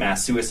been this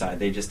mass suicide.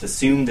 They just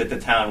assumed that the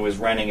town was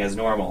running as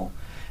normal,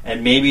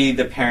 and maybe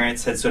the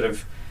parents had sort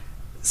of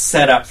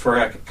set up for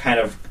a kind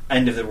of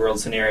end of the world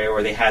scenario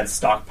where they had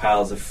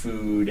stockpiles of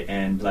food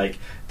and like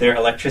their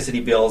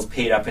electricity bills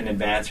paid up in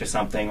advance or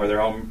something, or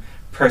their own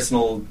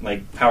personal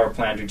like power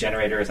plant or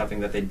generator or something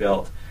that they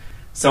built.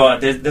 So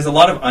there's a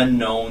lot of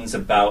unknowns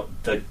about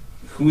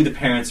who the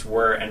parents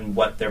were and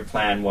what their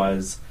plan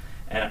was,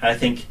 and I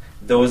think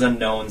those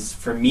unknowns,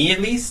 for me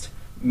at least,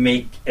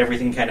 make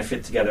everything kind of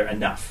fit together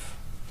enough.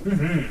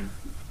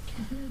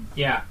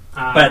 Yeah.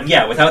 But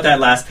yeah, without that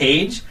last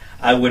page,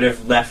 I would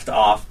have left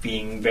off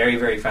being very,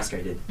 very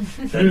frustrated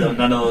that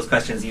none of those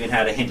questions even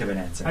had a hint of an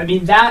answer. I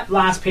mean, that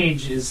last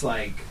page is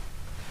like,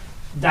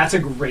 that's a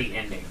great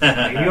ending.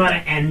 Like, if you want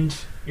to end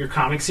your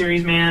comic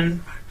series,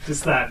 man,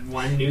 just that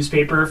one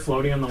newspaper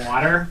floating on the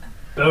water,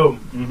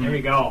 boom, there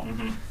we go.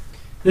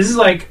 This is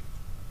like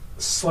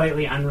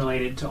slightly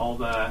unrelated to all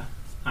the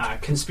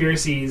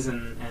conspiracies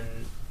and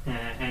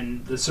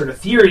the sort of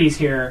theories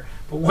here,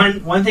 but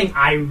one thing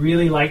I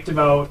really liked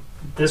about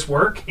this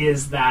work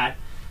is that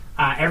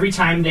every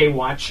time they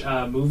watch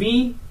a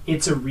movie,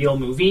 it's a real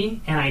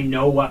movie, and I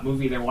know what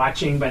movie they're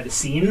watching by the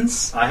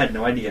scenes. I had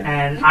no idea.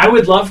 And I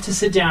would love to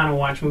sit down and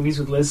watch movies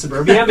with Liz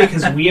Suburbia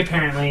because we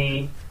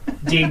apparently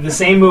dig the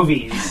same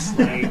movies.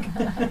 Like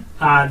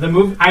the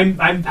movie, I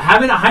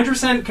haven't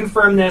 100%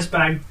 confirmed this,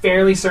 but I'm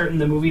fairly certain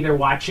the movie they're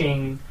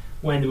watching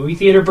when the movie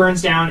theater burns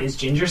down is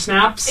Ginger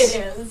Snaps.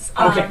 It is.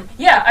 Okay.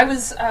 Yeah, I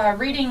was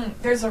reading,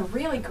 there's a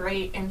really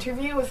great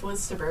interview with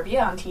Liz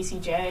Suburbia on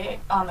TCJ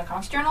on the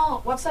Comics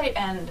Journal website,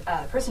 and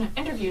the person who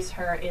interviews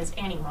her is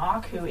Annie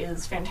Mock, who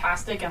is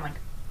fantastic and, like,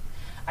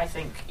 I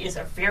think is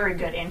a very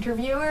good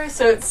interviewer,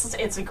 so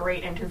it's a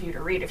great interview to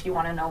read if you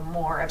want to know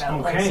more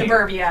about like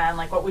Suburbia and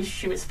like what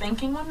she was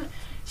thinking when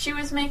she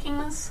was making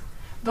this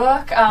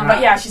book.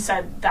 But yeah, she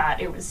said that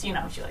it was, she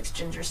likes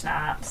ginger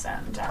snaps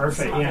and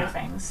some other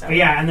things. So. But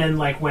yeah, and then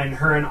like when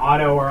her and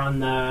Otto are on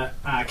the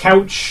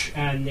couch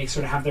and they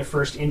sort of have their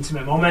first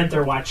intimate moment,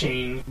 they're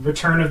watching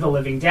Return of the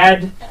Living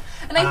Dead.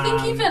 And I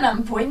think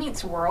even Boy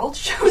Meets World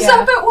shows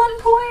up at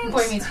one point.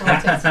 Boy Meets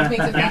World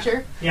makes a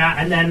feature. Yeah,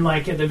 and then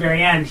like at the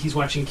very end, he's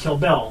watching Kill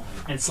Bill.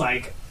 It's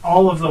like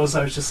all of those.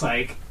 I was just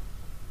like,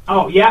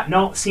 oh yeah,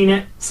 no, seen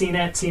it.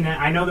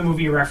 I know the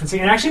movie you're referencing.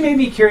 It actually made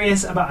me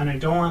curious about, and I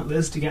don't want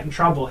Liz to get in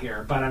trouble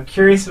here, but I'm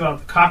curious about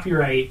the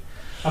copyright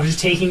of just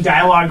taking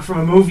dialogue from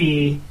a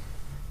movie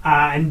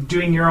and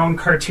doing your own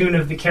cartoon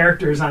of the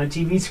characters on a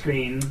TV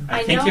screen.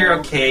 I think you're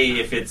okay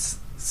if it's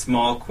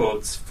small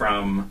quotes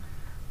from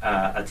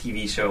a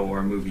TV show or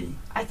a movie.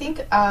 I think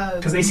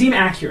because they seem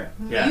accurate.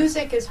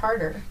 Music is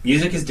harder.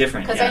 Music is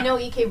different. Because I know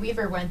E.K.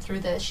 Weaver went through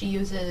this. She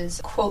uses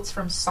quotes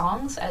from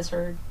songs as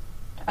her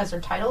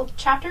title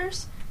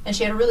chapters, and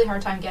she had a really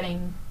hard time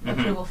getting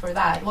approval for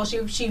that. Well,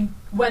 she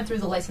went through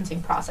the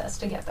licensing process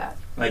to get that.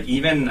 Like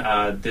even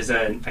there's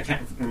I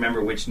can't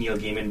remember which Neil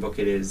Gaiman book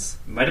it is.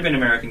 It might have been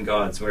American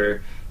Gods,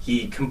 where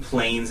he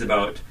complains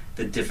about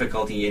the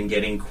difficulty in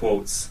getting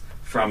quotes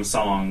from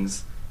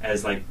songs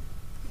as like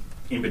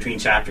in between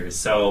chapters.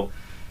 So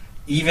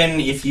even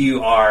if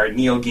you are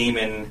Neil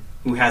Gaiman,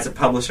 who has a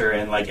publisher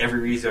and like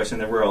every resource in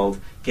the world,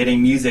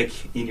 getting music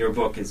in your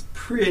book is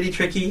pretty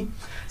tricky.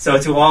 So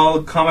to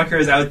all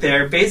comicers out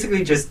there,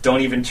 basically just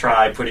don't even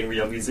try putting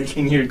real music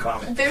in your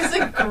comic. There's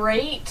a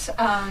great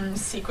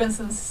sequence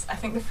in, I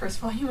think, the first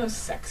volume of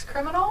Sex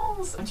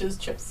Criminals, which is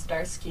Chip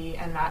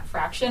Zdarsky and Matt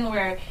Fraction,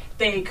 where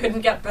they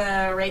couldn't get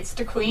the rights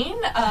to Queen,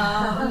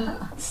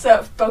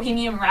 so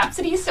Bohemian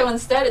Rhapsody, so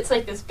instead it's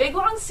like this big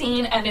long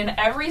scene, and in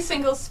every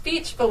single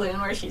speech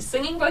balloon where she's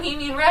singing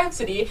Bohemian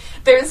Rhapsody,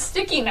 there's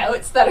sticky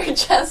notes that are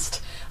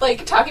just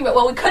like talking about,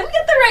 well, we couldn't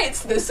get the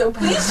rights to this, so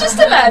please just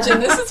imagine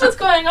this is what's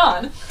going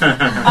on.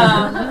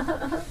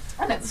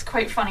 And it's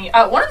quite funny.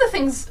 One of the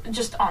things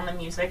just on the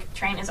music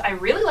train is I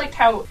really liked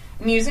how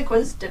music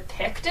was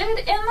depicted in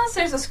this.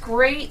 There's this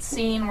great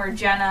scene where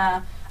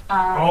Jenna,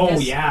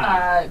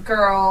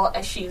 girl,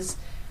 she's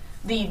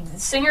the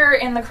singer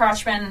in The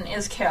Crotchman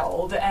is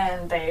killed,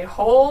 and they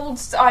hold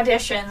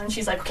auditions, and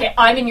she's like, okay,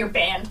 I'm in your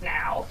band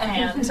now.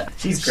 And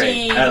she's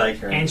great. I like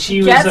her. And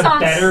she was a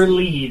better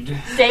lead.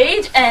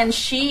 Stage, and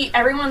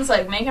everyone's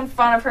like making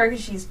fun of her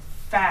because she's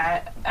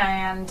fat,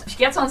 and she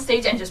gets on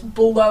stage and just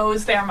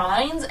blows their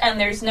minds, and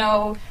there's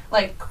no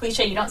like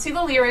cliche, you don't see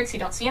the lyrics, you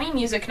don't see any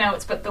music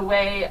notes, but the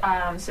way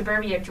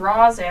Suburbia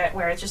draws it,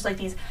 where it's just like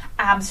these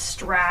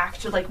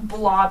abstract like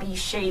blobby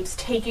shapes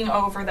taking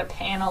over the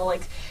panel,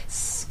 like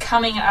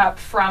coming up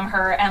from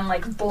her and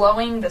like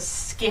blowing the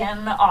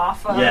skin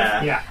off of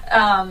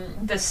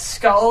the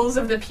skulls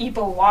of the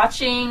people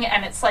watching,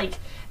 and it's like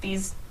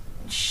these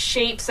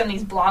shapes and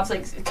these blobs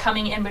like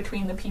coming in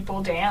between the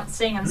people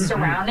dancing and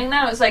surrounding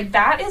them. It's like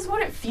that is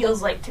what it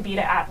feels like to be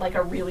at like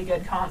a really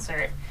good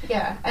concert.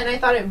 Yeah, and I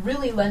thought it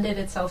really lended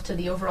itself to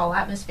the overall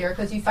atmosphere,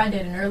 because you find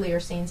it in earlier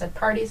scenes at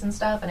parties and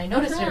stuff, and I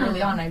noticed it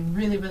early on. I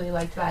really, really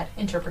liked that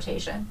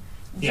interpretation.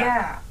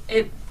 Yeah,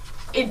 it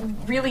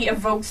really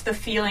evokes the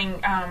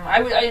feeling.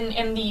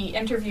 In the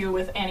interview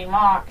with Annie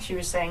Mock, she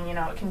was saying,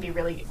 it can be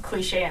really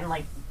cliche, and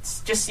like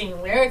just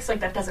seeing lyrics like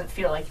that doesn't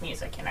feel like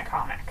music in a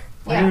comic.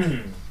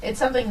 Yeah, it's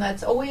something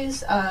that's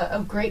always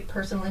of great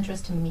personal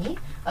interest to me,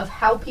 of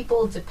how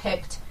people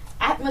depict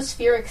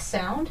atmospheric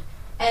sound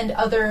and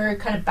other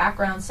kind of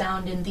background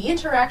sound and the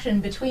interaction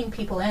between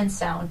people and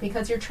sound,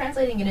 because you're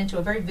translating it into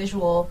a very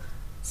visual,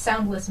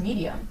 soundless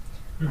medium.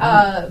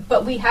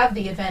 But we have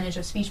the advantage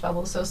of speech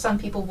bubbles, so some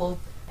people will,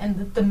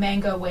 and the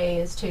manga way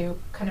is to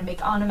kind of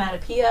make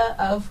onomatopoeia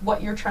of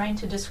what you're trying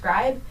to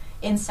describe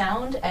in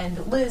sound,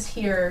 and Liz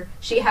here,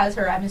 she has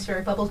her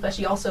atmospheric bubbles, but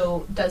she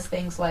also does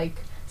things like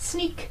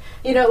sneak,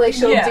 like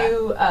she'll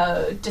do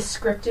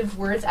descriptive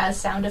words as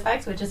sound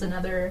effects, which is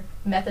another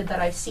method that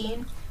I've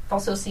seen. I've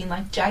also seen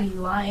like jaggy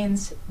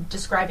lines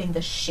describing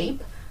the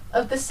shape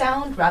of the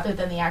sound rather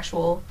than the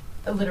actual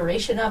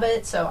alliteration of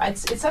it, so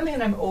it's something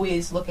that I'm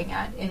always looking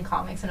at in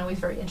comics and always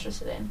very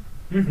interested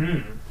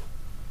in.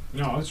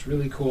 No, it's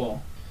really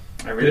cool.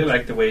 I really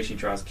like the way she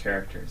draws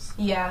characters.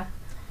 Yeah.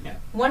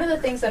 One of the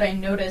things that I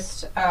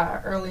noticed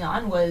early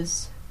on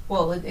was,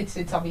 well,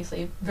 it's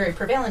obviously very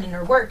prevalent in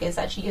her work, is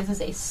that she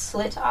uses a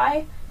slit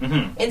eye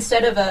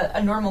instead of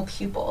a normal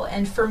pupil.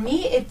 And for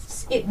me, it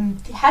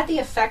had the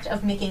effect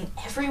of making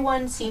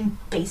everyone seem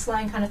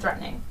baseline kind of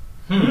threatening.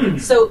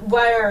 So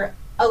where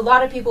a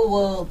lot of people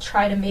will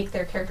try to make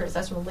their characters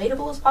as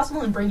relatable as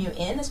possible and bring you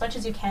in as much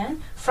as you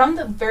can, from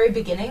the very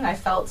beginning I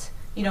felt,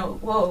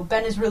 whoa,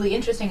 Ben is really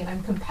interesting and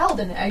I'm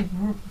compelled and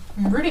I'm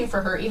rooting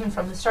for her even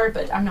from the start,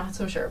 but I'm not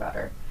so sure about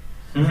her.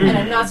 And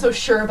I'm not so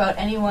sure about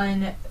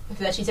anyone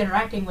that she's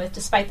interacting with,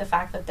 despite the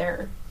fact that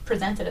they're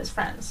presented as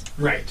friends.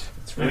 Right.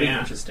 It's really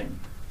interesting.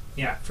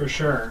 Yeah, for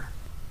sure.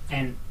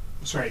 And,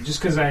 sorry,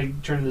 just because I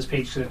turned to this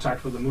page because I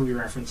talked about the movie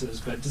references,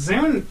 but does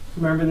anyone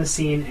remember the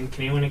scene, and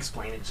can anyone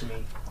explain it to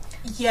me?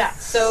 Yeah,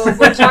 so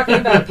we're talking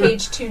about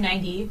page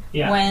 290,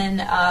 when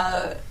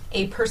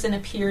a person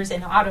appears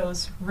in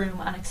Otto's room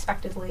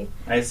unexpectedly.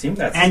 I assume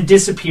that's And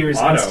disappears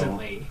Otto.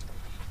 instantly.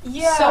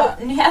 Yeah.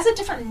 So he has a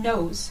different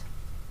nose.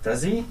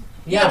 Does he?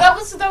 Yeah, that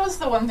was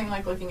the one thing.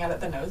 Like looking at it,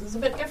 the nose is a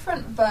bit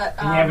different, but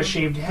And they have a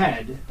shaved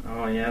head.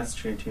 Oh yeah, that's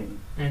true too.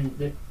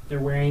 And they're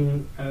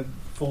wearing a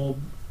full,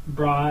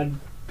 broad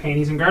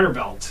panties and garter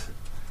belt.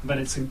 But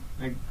it's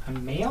a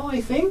male, I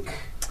think?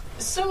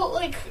 So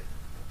like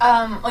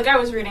I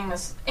was reading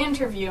this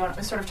interview and it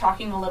was sort of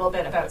talking a little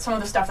bit about some of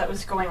the stuff that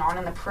was going on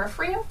in the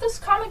periphery of this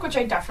comic, which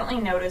I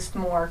definitely noticed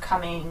more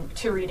coming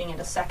to reading it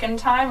a second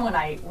time when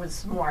I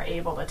was more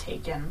able to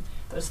take in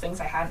those things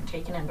I hadn't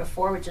taken in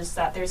before, which is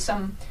that there's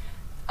some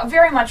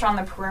very much on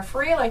the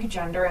periphery, like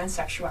gender and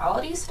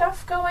sexuality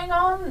stuff going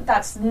on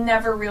that's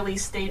never really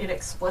stated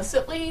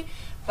explicitly,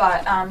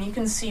 but you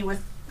can see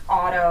with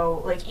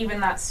Otto, like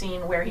even that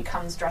scene where he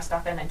comes dressed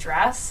up in a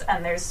dress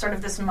and there's sort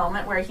of this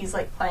moment where he's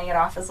like playing it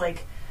off as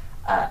like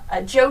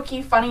a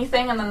jokey, funny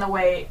thing, and then the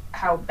way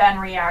how Ben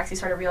reacts, he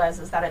sort of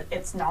realizes that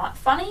it's not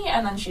funny,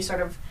 and then she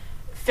sort of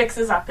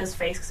fixes up his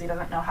face because he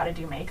doesn't know how to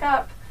do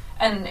makeup,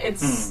 and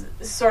it's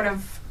sort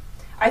of,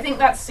 I think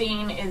that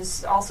scene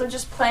is also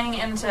just playing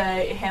into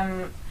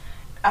him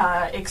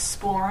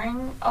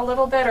exploring a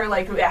little bit, or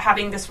like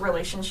having this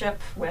relationship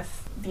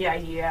with the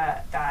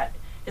idea that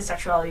his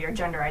sexuality or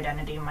gender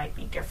identity might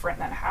be different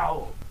than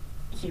how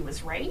he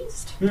was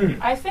raised.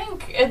 I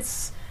think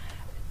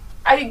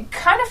I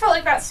kind of felt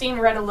like that scene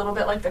read a little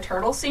bit like the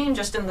turtle scene,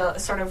 just in the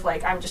sort of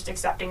like, I'm just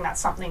accepting that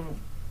something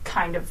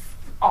kind of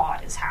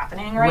odd is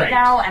happening right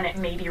now, and it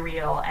may be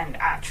real and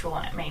actual,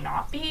 and it may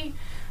not be.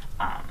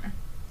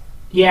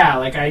 Yeah,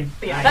 like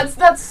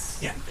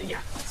that's yeah.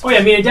 Oh yeah,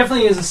 I mean, it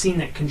definitely is a scene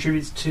that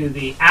contributes to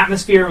the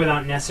atmosphere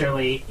without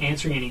necessarily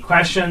answering any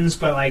questions.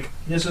 But like,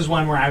 this was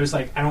one where I was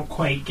like, I don't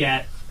quite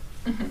get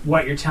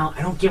what you're telling.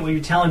 I don't get what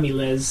you're telling me,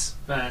 Liz.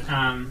 But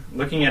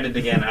looking at it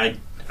again,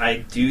 I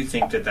do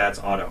think that's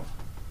Otto.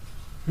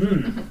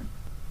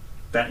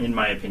 That, in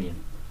my opinion.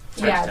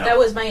 Yeah, that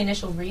was my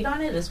initial read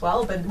on it as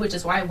well, but which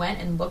is why I went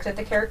and looked at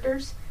the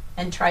characters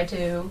and tried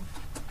to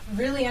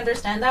really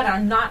understand that.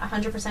 I'm not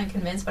 100%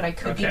 convinced, but I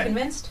could be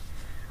convinced.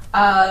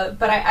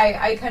 But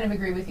I kind of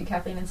agree with you,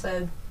 Kathleen,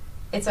 and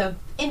it's a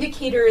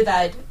indicator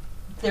that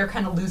they're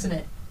kind of losing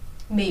it,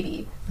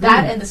 maybe.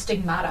 That and the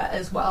stigmata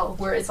as well,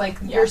 where it's like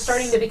you're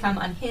starting to become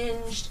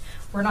unhinged.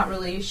 We're not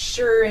really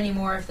sure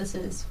anymore if this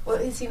is... Well,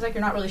 it seems like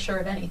you're not really sure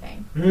of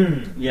anything.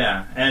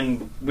 Yeah,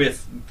 and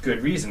with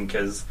good reason,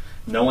 because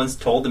no one's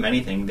told them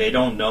anything. They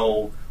don't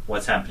know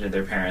what's happened to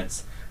their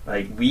parents.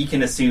 Like, we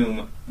can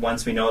assume,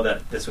 once we know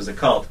that this was a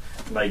cult,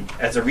 like,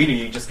 as a reader,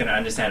 you're just going to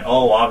understand,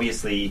 oh,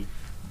 obviously,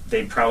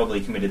 they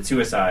probably committed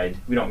suicide.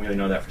 We don't really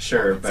know that for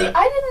sure, but... See,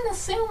 I didn't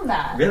assume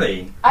that.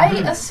 Really? I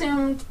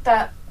assumed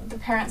that the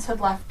parents had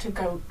left to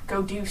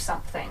go do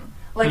something.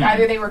 Like,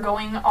 either they were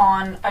going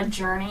on a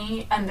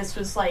journey, and this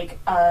was, like,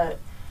 a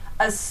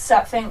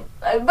set thing.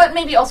 But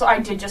maybe also I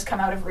did just come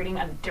out of reading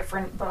a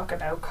different book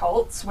about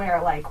cults, where,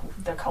 like,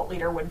 the cult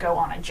leader would go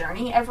on a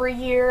journey every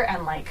year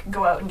and, like,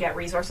 go out and get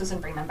resources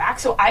and bring them back.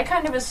 So I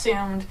kind of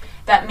assumed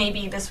that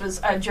maybe this was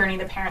a journey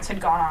the parents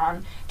had gone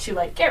on to,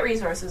 like, get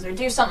resources or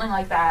do something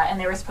like that, and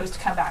they were supposed to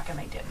come back and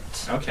they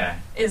didn't. Okay.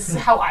 Is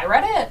how I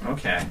read it.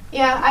 Okay.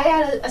 Yeah, I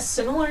had a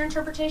similar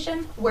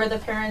interpretation, where the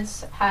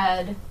parents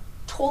had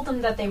told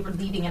them that they were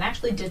leaving and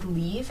actually did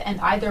leave,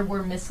 and either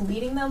were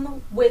misleading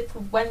them with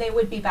when they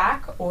would be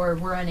back or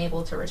were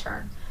unable to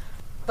return.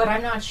 But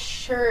I'm not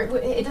sure.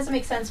 It doesn't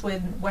make sense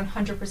when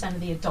 100% of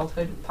the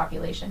adulthood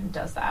population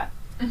does that.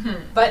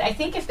 But I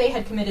think if they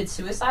had committed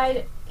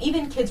suicide,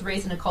 even kids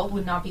raised in a cult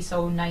would not be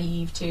so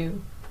naive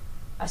to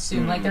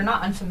assume, like, they're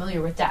not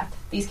unfamiliar with death.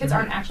 These kids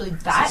aren't actually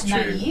that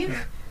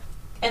naive,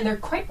 and they're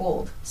quite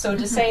old. So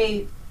to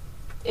say,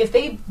 if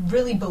they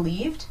really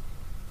believed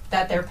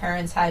that their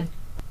parents had,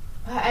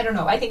 I don't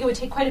know, I think it would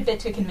take quite a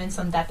bit to convince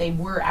them that they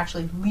were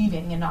actually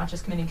leaving and not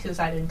just committing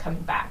suicide and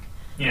coming back.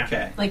 Yeah.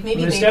 Okay. Like,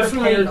 maybe they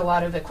prepared a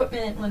lot of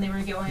equipment when they were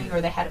going, or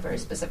they had a very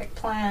specific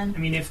plan. I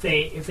mean, if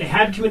they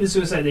had committed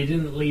suicide, they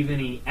didn't leave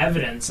any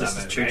evidence This of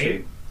is it, true, right?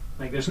 too.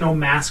 Like, there's no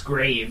mass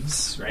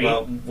graves, right?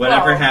 Well,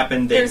 whatever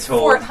happened, they there's told...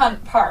 Fort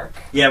Hunt Park.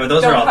 Yeah, but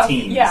those are all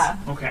teens. Yeah.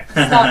 Okay. It's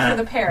not for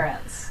the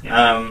parents.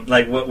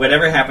 Like,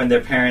 whatever happened,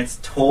 their parents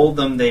told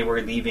them they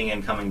were leaving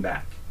and coming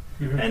back.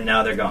 And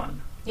now they're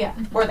gone. Yeah,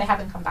 or they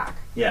haven't come back.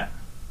 Yeah.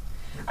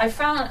 I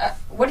found...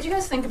 what did you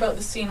guys think about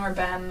the scene where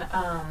Ben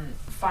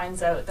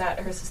finds out that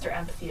her sister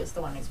Empathy is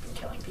the one who's been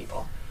killing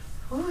people?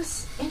 It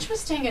was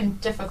interesting and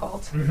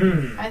difficult.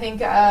 Mm-hmm. I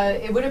think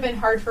it would have been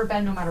hard for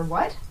Ben no matter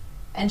what.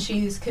 And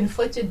she's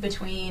conflicted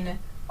between,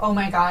 oh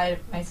my god,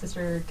 my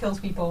sister kills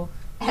people,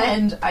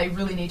 and I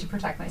really need to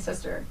protect my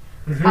sister.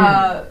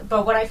 Mm-hmm.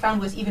 But what I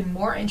found was even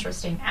more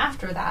interesting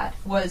after that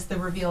was the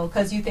reveal,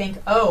 because you think,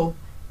 oh,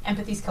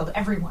 Empathy's killed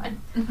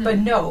everyone. But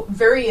no,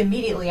 very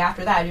immediately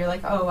after that, you're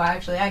like, oh,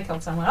 actually, I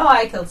killed someone. Oh,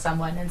 I killed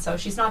someone. And so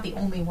she's not the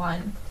only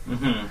one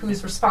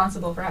who's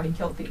responsible for having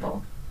killed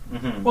people.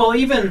 Well,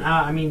 even,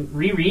 I mean,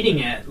 rereading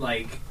it,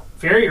 like,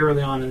 very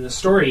early on in the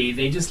story,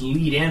 they just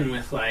lead in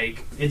with,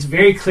 like, it's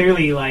very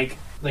clearly, like,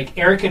 like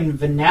Eric and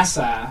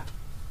Vanessa,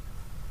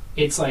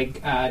 it's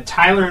like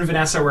Tyler and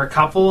Vanessa were a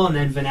couple, and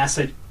then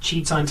Vanessa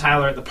cheats on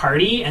Tyler at the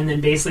party, and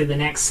then basically the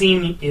next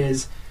scene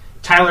is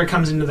Tyler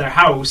comes into their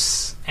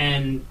house,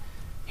 and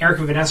Eric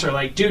and Vanessa are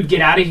like, dude,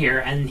 get out of here,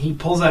 and he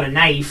pulls out a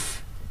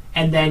knife,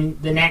 and then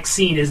the next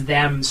scene is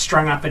them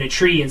strung up in a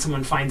tree, and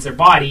someone finds their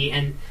body,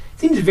 and it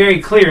seems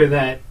very clear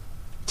that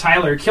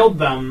Tyler killed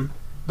them,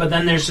 but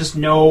then there's just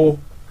no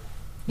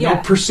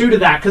pursuit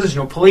of that, because there's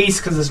no police,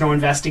 because there's no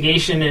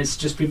investigation. It's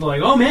just people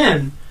like, oh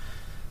man,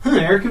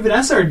 Eric and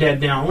Vanessa are dead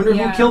now. I wonder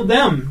who killed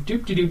them.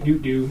 Doop doop doop doop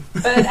doop.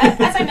 But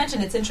as I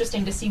mentioned, it's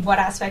interesting to see what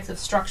aspects of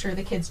structure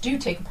the kids do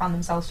take upon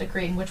themselves to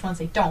create and which ones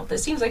they don't.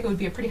 This seems like it would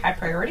be a pretty high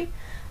priority.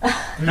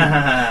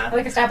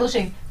 Like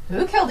establishing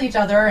who killed each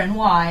other and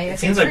why. It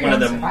seems like one of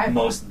the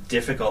most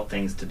difficult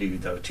things to do,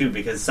 though, too,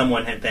 because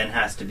someone then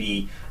has to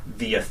be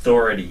the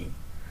authority.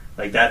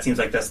 Like, that seems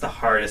like that's the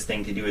hardest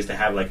thing to do, is to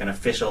have, like, an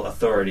official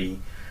authority.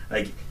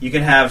 Like, you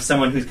can have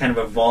someone who's kind of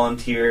a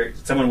volunteer,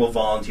 someone will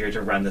volunteer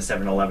to run the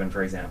 7-Eleven,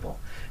 for example.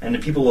 And the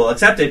people will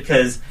accept it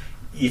because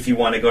if you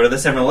want to go to the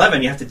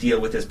 7-Eleven, you have to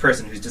deal with this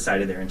person who's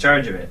decided they're in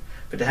charge of it.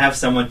 But to have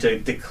someone to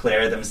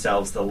declare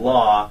themselves the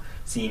law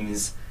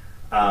seems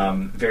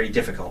very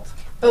difficult.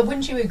 But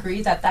wouldn't you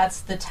agree that that's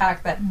the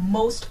tack that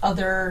most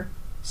other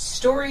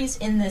stories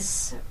in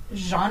this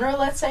genre,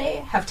 let's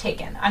say, have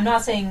taken? I'm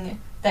not saying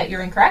that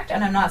you're incorrect,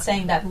 and I'm not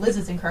saying that Liz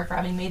is incorrect for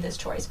having made this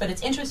choice, but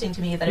it's interesting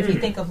to me that if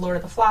you think of Lord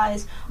of the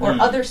Flies or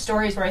other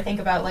stories where I think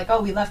about, like,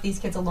 oh, we left these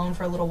kids alone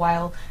for a little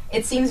while,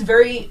 it seems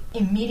very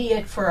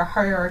immediate for a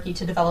hierarchy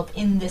to develop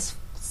in this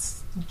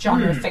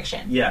genre of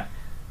fiction. Yeah.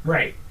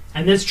 Right.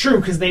 And that's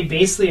true, because they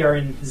basically are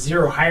in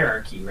zero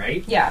hierarchy,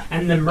 right? Yeah.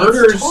 And the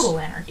murders... It's total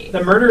anarchy.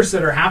 The murders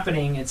that are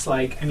happening, it's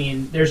like, I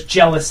mean, there's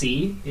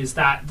jealousy, is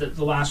that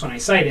the last one I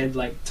cited,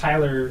 like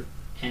Tyler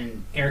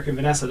and Eric and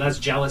Vanessa, that's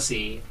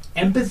jealousy.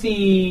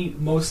 Empathy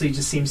mostly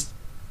just seems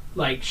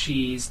like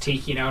she's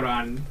taking out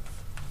on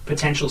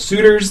potential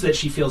suitors that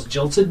she feels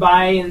jilted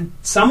by in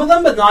some of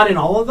them, but not in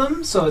all of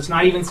them, so it's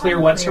not even clear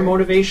what's her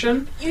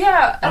motivation.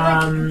 Yeah,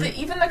 like,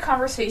 even the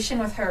conversation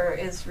with her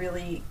is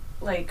really,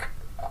 like,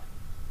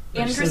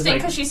 interesting,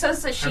 because she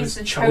says that she's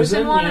the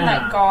chosen one and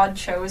that God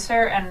chose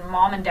her, and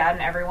Mom and Dad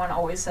and everyone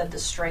always said to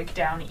strike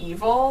down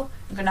evil.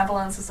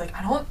 Benevolence is like,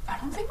 I don't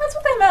think that's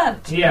what they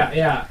meant.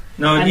 Yeah.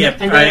 No,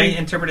 I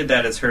interpreted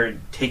that as her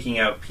taking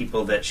out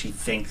people that she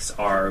thinks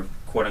are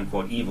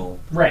quote-unquote evil.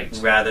 Right.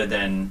 Rather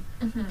than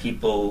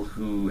people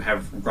who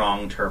have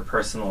wronged her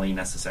personally,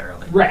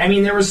 necessarily. Right. I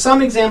mean, there were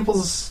some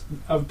examples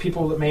of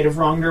people that may have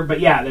wronged her, but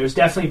yeah, there's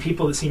definitely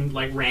people that seemed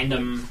like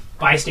random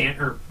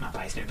not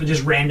bystander, but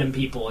just random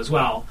people as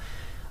well.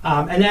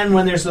 And then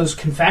when there's those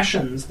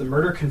confessions, the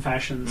murder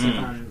confessions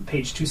on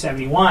page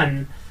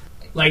 271,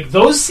 like,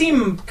 those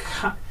seem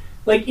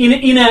like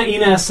in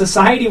a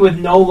society with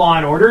no law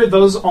and order,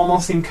 those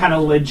almost seem kind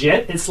of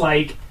legit. It's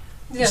like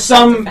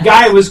some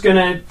guy was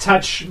gonna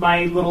touch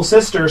my little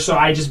sister, so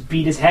I just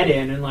beat his head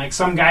in, and like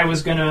some guy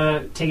was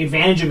gonna take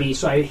advantage of me,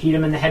 so I hit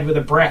him in the head with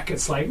a brick.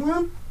 It's like,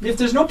 well, if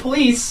there's no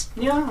police,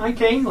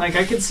 okay, like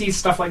I could see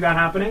stuff like that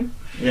happening.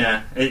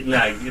 Yeah,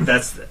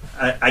 that's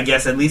I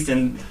guess, at least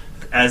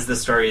as the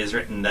story is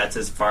written, that's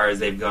as far as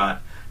they've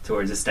got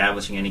towards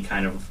establishing any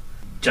kind of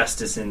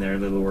justice in their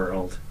little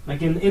world.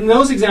 Like in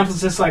those examples,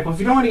 it's just like, well, if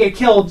you don't want to get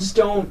killed, just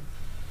don't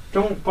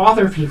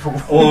bother people.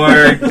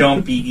 Or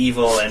don't be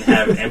evil and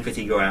have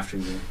empathy go after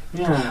you.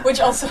 Yeah.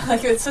 Which also,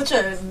 like, it's such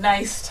a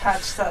nice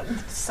touch that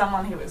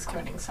someone who is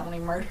committing so many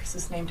murders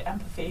is named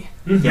Empathy.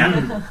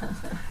 Yeah.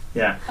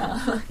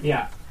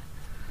 Yeah.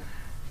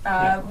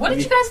 What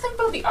did you guys think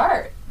about the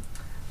art?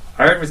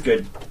 Art was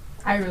good.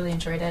 I really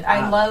enjoyed it.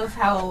 I love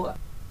how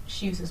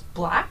she uses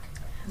black.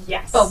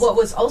 Yes. But what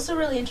was also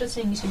really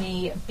interesting to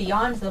me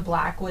beyond the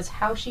black was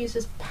how she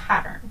uses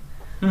pattern.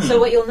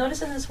 So what you'll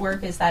notice in this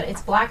work is that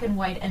it's black and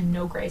white and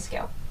no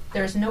grayscale.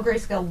 There's no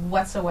grayscale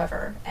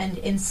whatsoever. And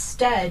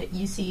instead,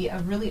 you see a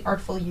really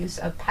artful use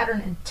of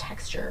pattern and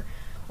texture,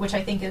 which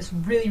I think is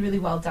really, really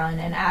well done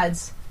and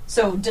adds...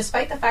 So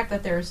despite the fact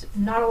that there's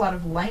not a lot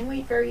of line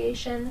weight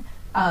variation,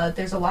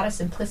 there's a lot of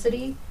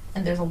simplicity,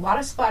 and there's a lot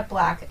of spot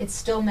black, it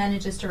still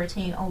manages to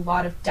retain a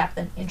lot of depth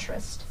and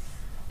interest.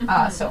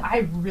 So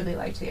I really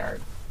liked the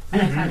art,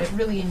 and I found it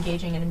really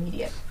engaging and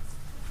immediate.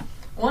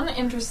 One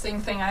interesting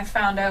thing I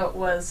found out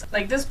was,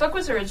 like, this book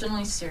was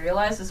originally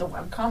serialized as a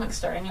webcomic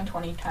starting in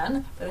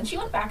 2010, but then she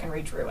went back and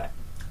redrew it.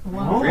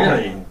 Wow.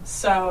 Really?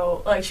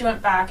 So, like, she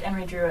went back and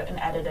redrew it and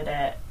edited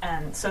it,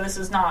 and so this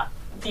is not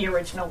the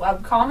original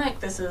webcomic,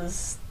 this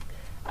is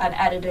an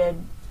edited,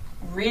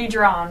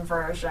 redrawn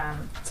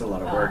version. That's a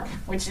lot of work.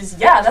 Which is,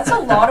 that's a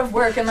lot of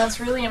work, and that's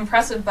really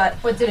impressive, but...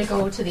 But did it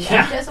go to the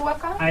end as a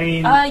webcomic? I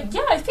mean...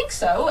 yeah, I think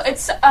so.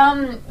 It's,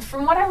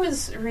 from what I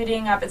was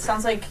reading up, it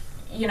sounds like,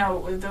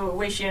 the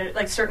way she,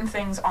 like, certain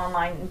things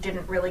online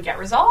didn't really get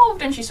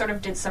resolved, and she sort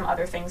of did some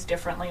other things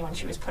differently when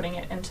she was putting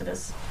it into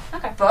this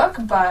book,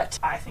 but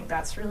I think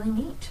that's really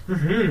neat.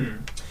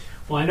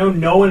 Well, I know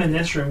no one in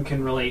this room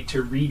can relate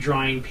to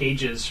redrawing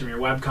pages from your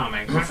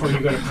webcomic before you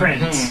go to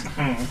print.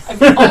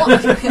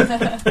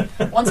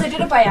 Once I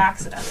did it by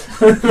accident.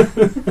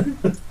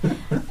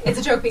 It's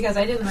a joke because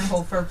I did my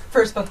whole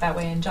first book that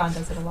way, and John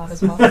does it a lot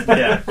as well.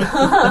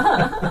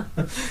 Yeah.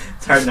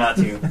 It's hard not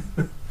to.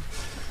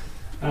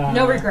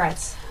 No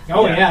regrets.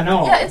 Oh, Yeah.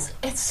 no. Yeah,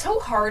 it's so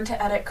hard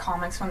to edit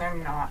comics when they're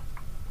not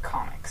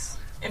comics,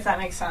 if that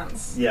makes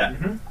sense. Yeah.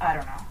 Mhm. I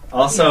don't know.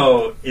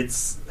 Also,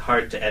 it's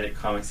hard to edit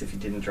comics if you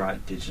didn't draw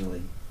it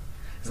digitally.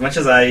 As much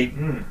as I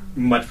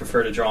much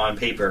prefer to draw on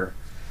paper,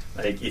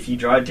 like if you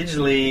draw it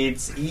digitally,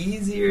 it's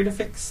easier to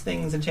fix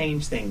things and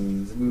change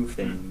things, and move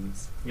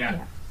things. Yeah.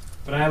 Yeah.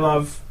 But I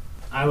love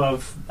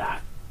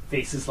that.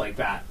 Faces like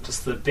that.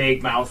 Just the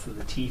big mouth with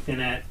the teeth in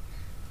it.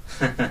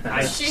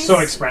 She's- So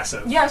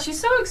expressive. Yeah, she's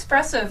so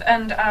expressive,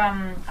 and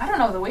I don't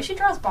know, the way she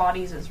draws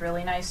bodies is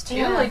really nice too.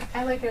 Yeah, Like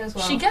I like it as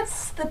well. she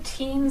gets the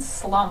teen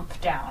slump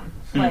down,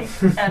 like,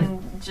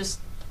 and just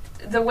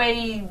the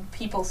way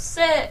people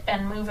sit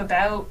and move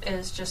about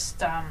is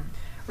just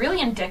really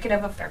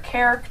indicative of their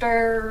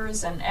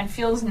characters and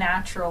feels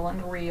natural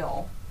and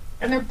real.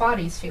 And their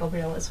bodies feel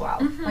real as well.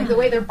 Mhm. Like the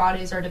way their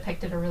bodies are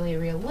depicted are really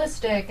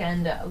realistic,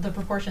 and the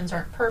proportions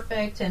aren't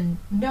perfect, and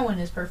no one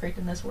is perfect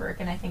in this work.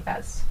 And I think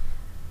that's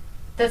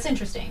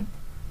interesting.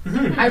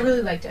 Mhm. I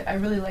really liked it. I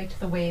really liked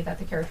the way that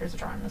the characters are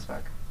drawn in this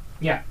book.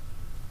 Yeah.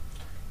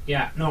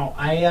 No,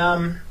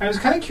 I was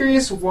kind of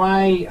curious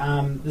why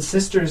the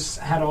sisters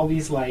had all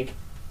these like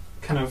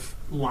kind of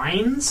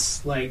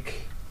lines.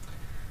 Like,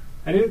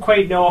 I didn't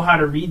quite know how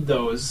to read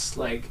those.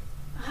 Like,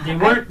 they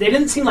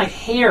didn't seem like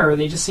hair.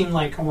 They just seemed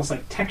like almost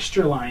like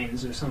texture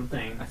lines or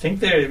something. I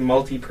think they're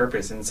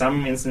multi-purpose. In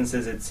some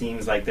instances, it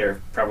seems like they're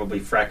probably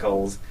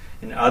freckles.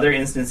 In other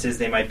instances,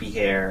 they might be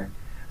hair.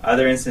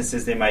 Other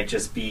instances, they might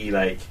just be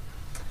like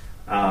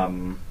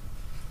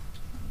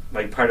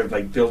part of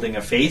like building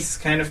a face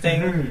kind of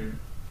thing. Mhm.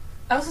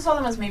 I also saw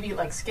them as maybe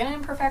like skin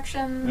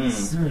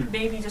imperfections,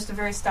 maybe just a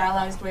very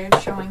stylized way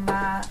of showing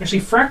that. Actually,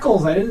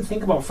 freckles. I didn't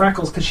think about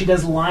freckles because she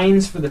does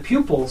lines for the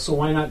pupils. So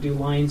why not do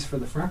lines for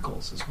the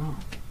freckles as well?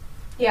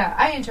 Yeah,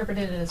 I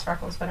interpreted it as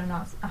freckles, but I'm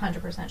not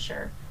 100%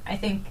 sure. I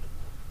think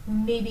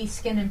maybe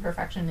skin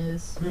imperfection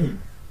is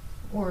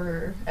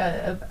or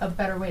a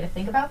better way to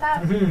think about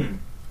that. Mm-hmm.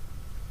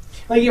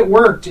 Like, it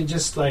worked. It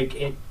just like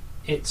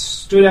it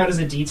stood out as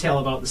a detail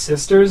about the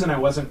sisters, and I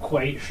wasn't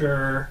quite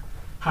sure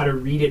how to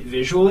read it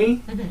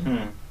visually.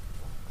 Mhm.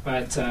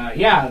 But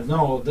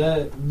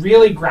the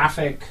really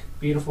graphic,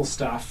 beautiful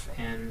stuff,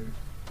 and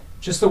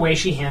just the way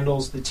she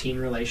handles the teen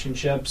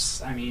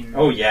relationships. I mean,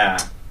 Oh yeah,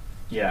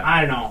 yeah.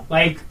 I don't know.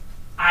 Like,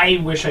 I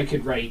wish I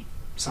could write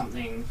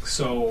something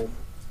so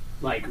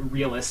like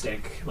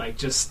realistic, like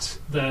just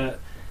the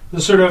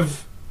sort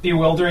of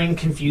bewildering,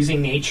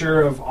 confusing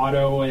nature of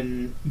Otto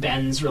and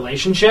Ben's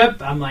relationship.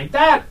 I'm like,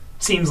 that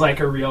seems like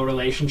a real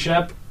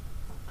relationship.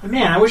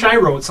 Man, I wish I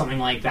wrote something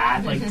like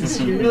that. Like,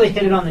 you really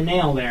hit it on the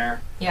nail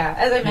there. Yeah,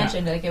 as I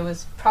mentioned, like it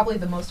was probably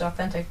the most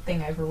authentic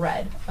thing I've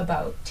read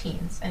about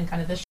teens and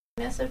kind of the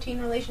shittiness of teen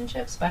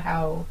relationships, but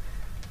how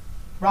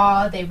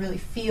raw they really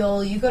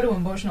feel. You go to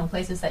emotional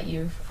places that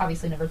you've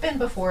obviously never been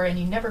before, and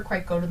you never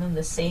quite go to them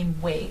the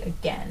same way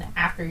again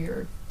after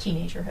your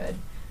teenagerhood.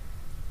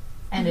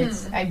 And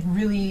I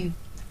really,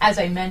 as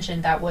I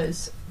mentioned, that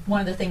was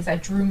one of the things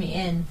that drew me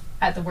in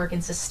at the work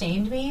and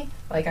sustained me.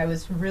 Like, I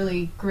was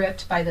really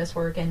gripped by this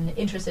work and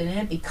interested in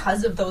it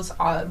because of those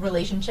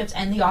relationships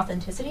and the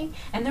authenticity.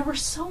 And there were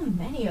so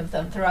many of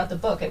them throughout the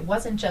book. It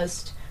wasn't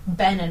just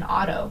Ben and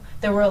Otto.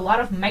 There were a lot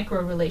of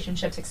micro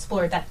relationships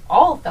explored that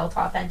all felt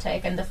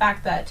authentic. And the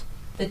fact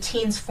the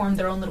teens formed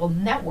their own little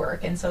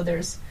network, and so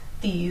there's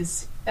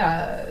these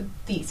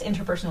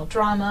interpersonal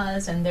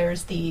dramas, and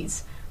there's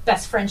these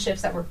best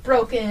friendships that were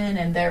broken,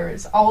 and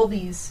there's all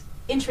these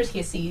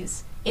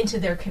intricacies into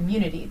their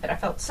community that I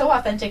felt so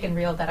authentic and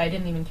real that I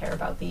didn't even care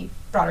about the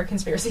broader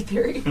conspiracy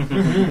theory.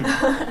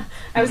 I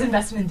was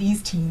invested in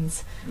these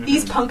teens,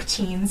 these punk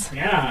teens.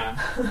 Yeah,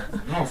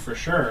 no, for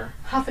sure.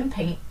 Huffing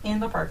paint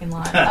in the parking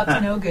lot, up to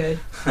no good.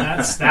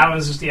 That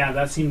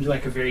seemed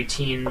like a very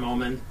teen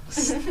moment.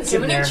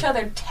 Giving each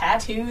other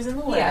tattoos in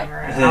the living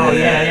room. Oh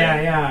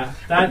yeah.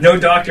 That, No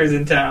doctors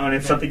in town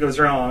if something goes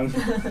wrong.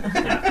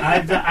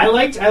 I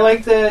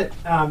liked the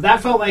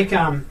that felt like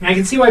I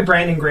can see why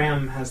Brandon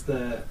Graham has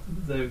the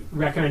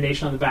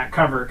recommendation on the back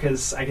cover,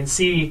 because I can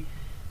see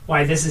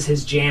why this is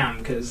his jam,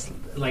 because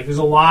like there's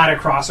a lot of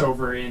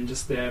crossover in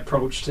just the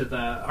approach to the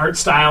art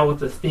style with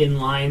the thin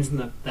lines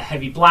and the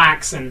heavy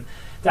blacks, and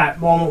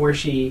that moment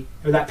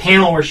that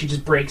panel where she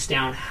just breaks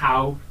down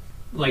how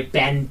like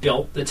Ben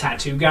built the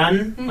tattoo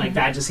gun. Like,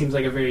 that just seems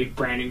like a very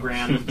Brandon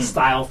Graham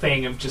style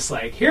thing of just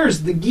like,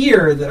 here's the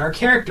gear that our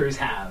characters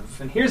have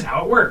and here's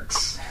how it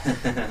works.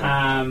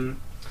 Though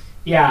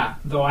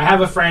I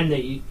have a friend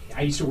that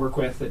I used to work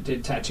with that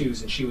did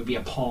tattoos, and she would be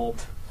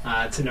appalled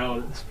to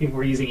know that people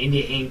were using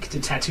India ink to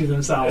tattoo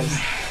themselves.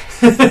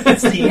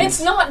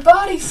 It's not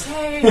body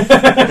safe.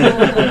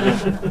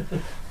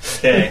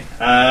 Okay.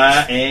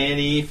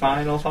 Any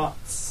final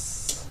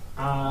thoughts?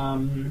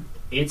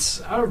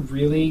 It's a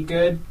really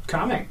good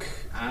comic.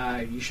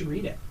 You should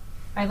read it.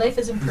 My life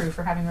is improved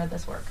for having read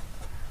this work.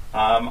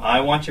 I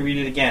want to read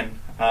it again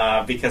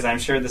because I'm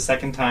sure the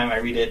second time I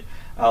read it,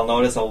 I'll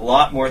notice a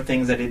lot more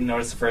things I didn't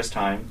notice the first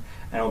time,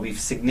 and I'll be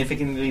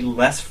significantly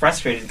less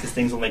frustrated because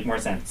things will make more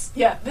sense.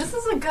 Yeah, this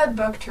is a good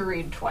book to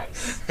read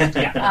twice.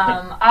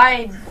 Yeah.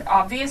 I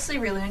obviously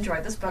really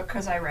enjoyed this book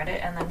because I read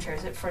it and then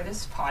chose it for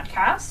this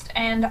podcast,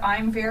 and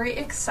I'm very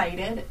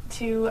excited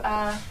to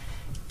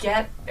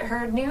get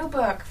her new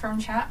book from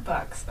Chat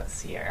Books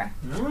this year.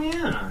 Oh,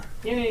 yeah.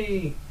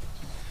 Yay.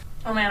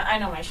 Oh man, I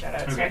know my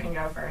shout-out, so I Okay. can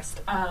go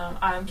first.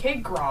 I'm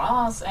Kate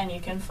Gross, and you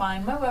can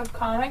find my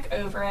webcomic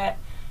over at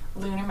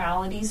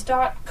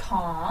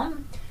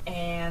lunarmaladies.com.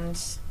 And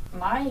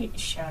my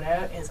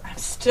shout-out is I'm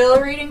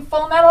still reading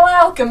Full Metal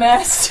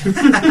Alchemist.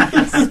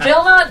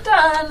 Still not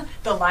done.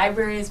 The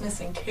library is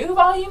missing 2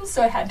 volumes,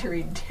 so I had to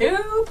read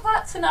 2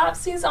 plot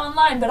synopses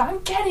online, but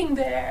I'm getting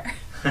there.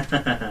 All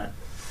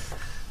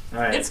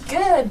right. It's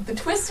good. The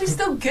twists are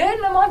still good,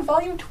 and I'm on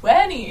volume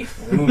 20.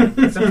 Ooh,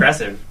 that's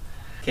impressive.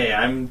 Okay,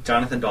 I'm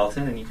Jonathan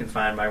Dalton, and you can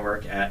find my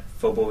work at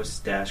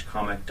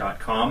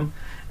phobos-comic.com.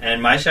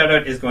 And my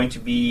shout-out is going to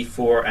be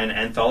for an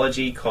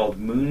anthology called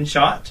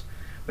Moonshot,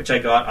 which I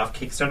got off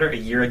Kickstarter a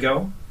year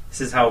ago.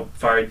 This is how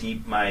far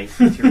deep my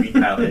to-read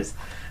pile is.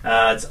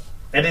 It's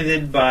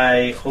edited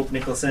by Hope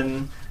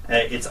Nicholson.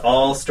 It's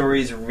all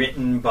stories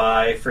written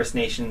by First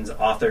Nations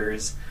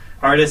authors.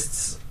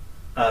 Artists,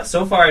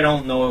 so far I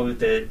don't know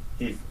that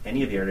if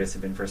any of the artists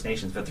have been First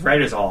Nations, but the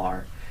writers all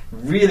are.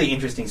 Really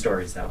interesting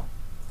stories, though.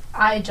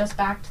 I just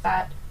backed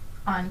that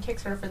on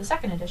Kickstarter for the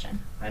second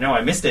edition. I know,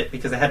 I missed it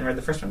because I hadn't read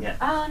the first one yet.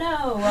 Oh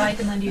no! Well, I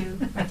can lend you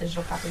my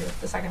digital copy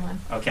of the second one.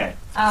 Okay.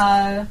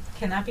 Can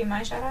that be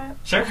my shout out?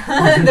 Sure.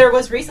 There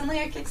was recently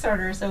a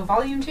Kickstarter, so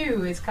Volume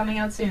 2 is coming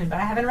out soon, but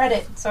I haven't read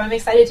it, so I'm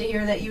excited to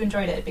hear that you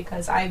enjoyed it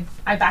because I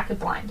back it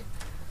blind.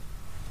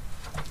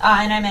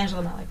 And I'm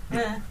Angela Malik. You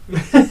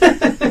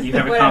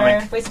have a Whatever.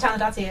 comic.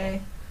 Wasteoftalent.ca.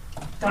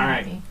 Don't All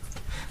mind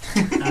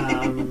right.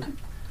 me.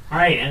 All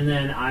right, and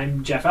then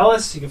I'm Jeff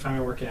Ellis. You can find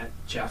my work at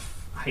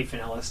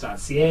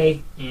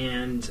jeff-ellis.ca,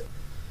 and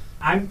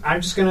I'm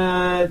just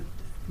gonna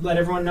let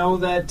everyone know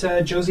that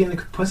Josie and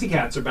the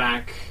Pussycats are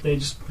back. They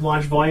just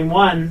launched Volume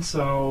 1,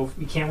 so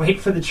you can't wait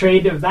for the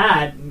trade of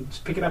that.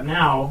 Just pick it up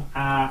now.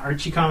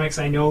 Archie Comics,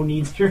 I know,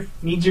 needs your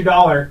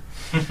dollar.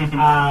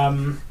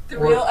 The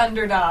real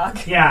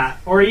underdog. Yeah,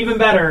 or even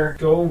better,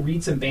 go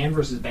read some Band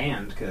vs.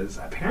 Band, because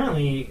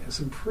apparently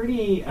some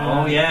pretty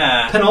Oh,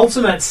 yeah.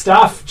 penultimate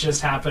stuff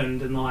just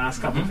happened in the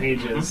last couple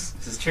pages.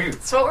 This is true.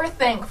 It's what we're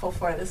thankful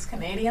for this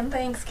Canadian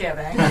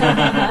Thanksgiving.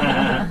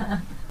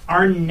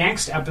 Our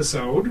next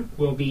episode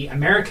will be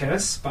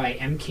Americus by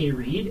M.K.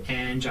 Reed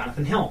and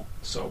Jonathan Hill,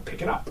 so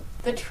pick it up.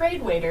 The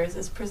Trade Waiters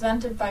is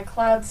presented by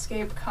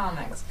Cloudscape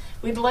Comics.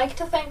 We'd like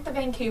to thank the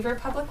Vancouver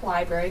Public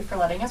Library for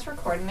letting us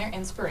record in their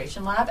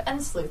Inspiration Lab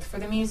and Sleuth for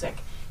the music.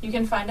 You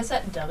can find us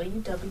at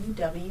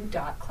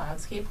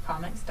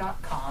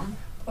www.cloudscapecomics.com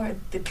or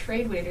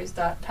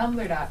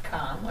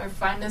thetradewaiters.tumblr.com or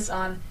find us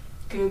on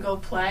Google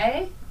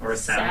Play, Or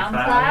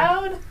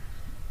SoundCloud.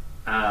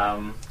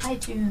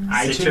 iTunes.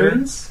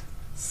 iTunes.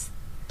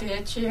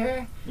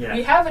 Stitcher. Yeah.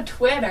 We have a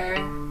Twitter.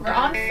 We're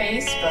on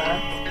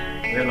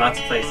Facebook. We're in lots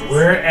of places.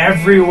 We're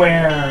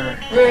everywhere.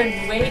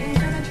 We're waiting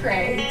for the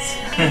trades.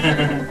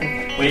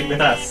 Wait with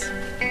us.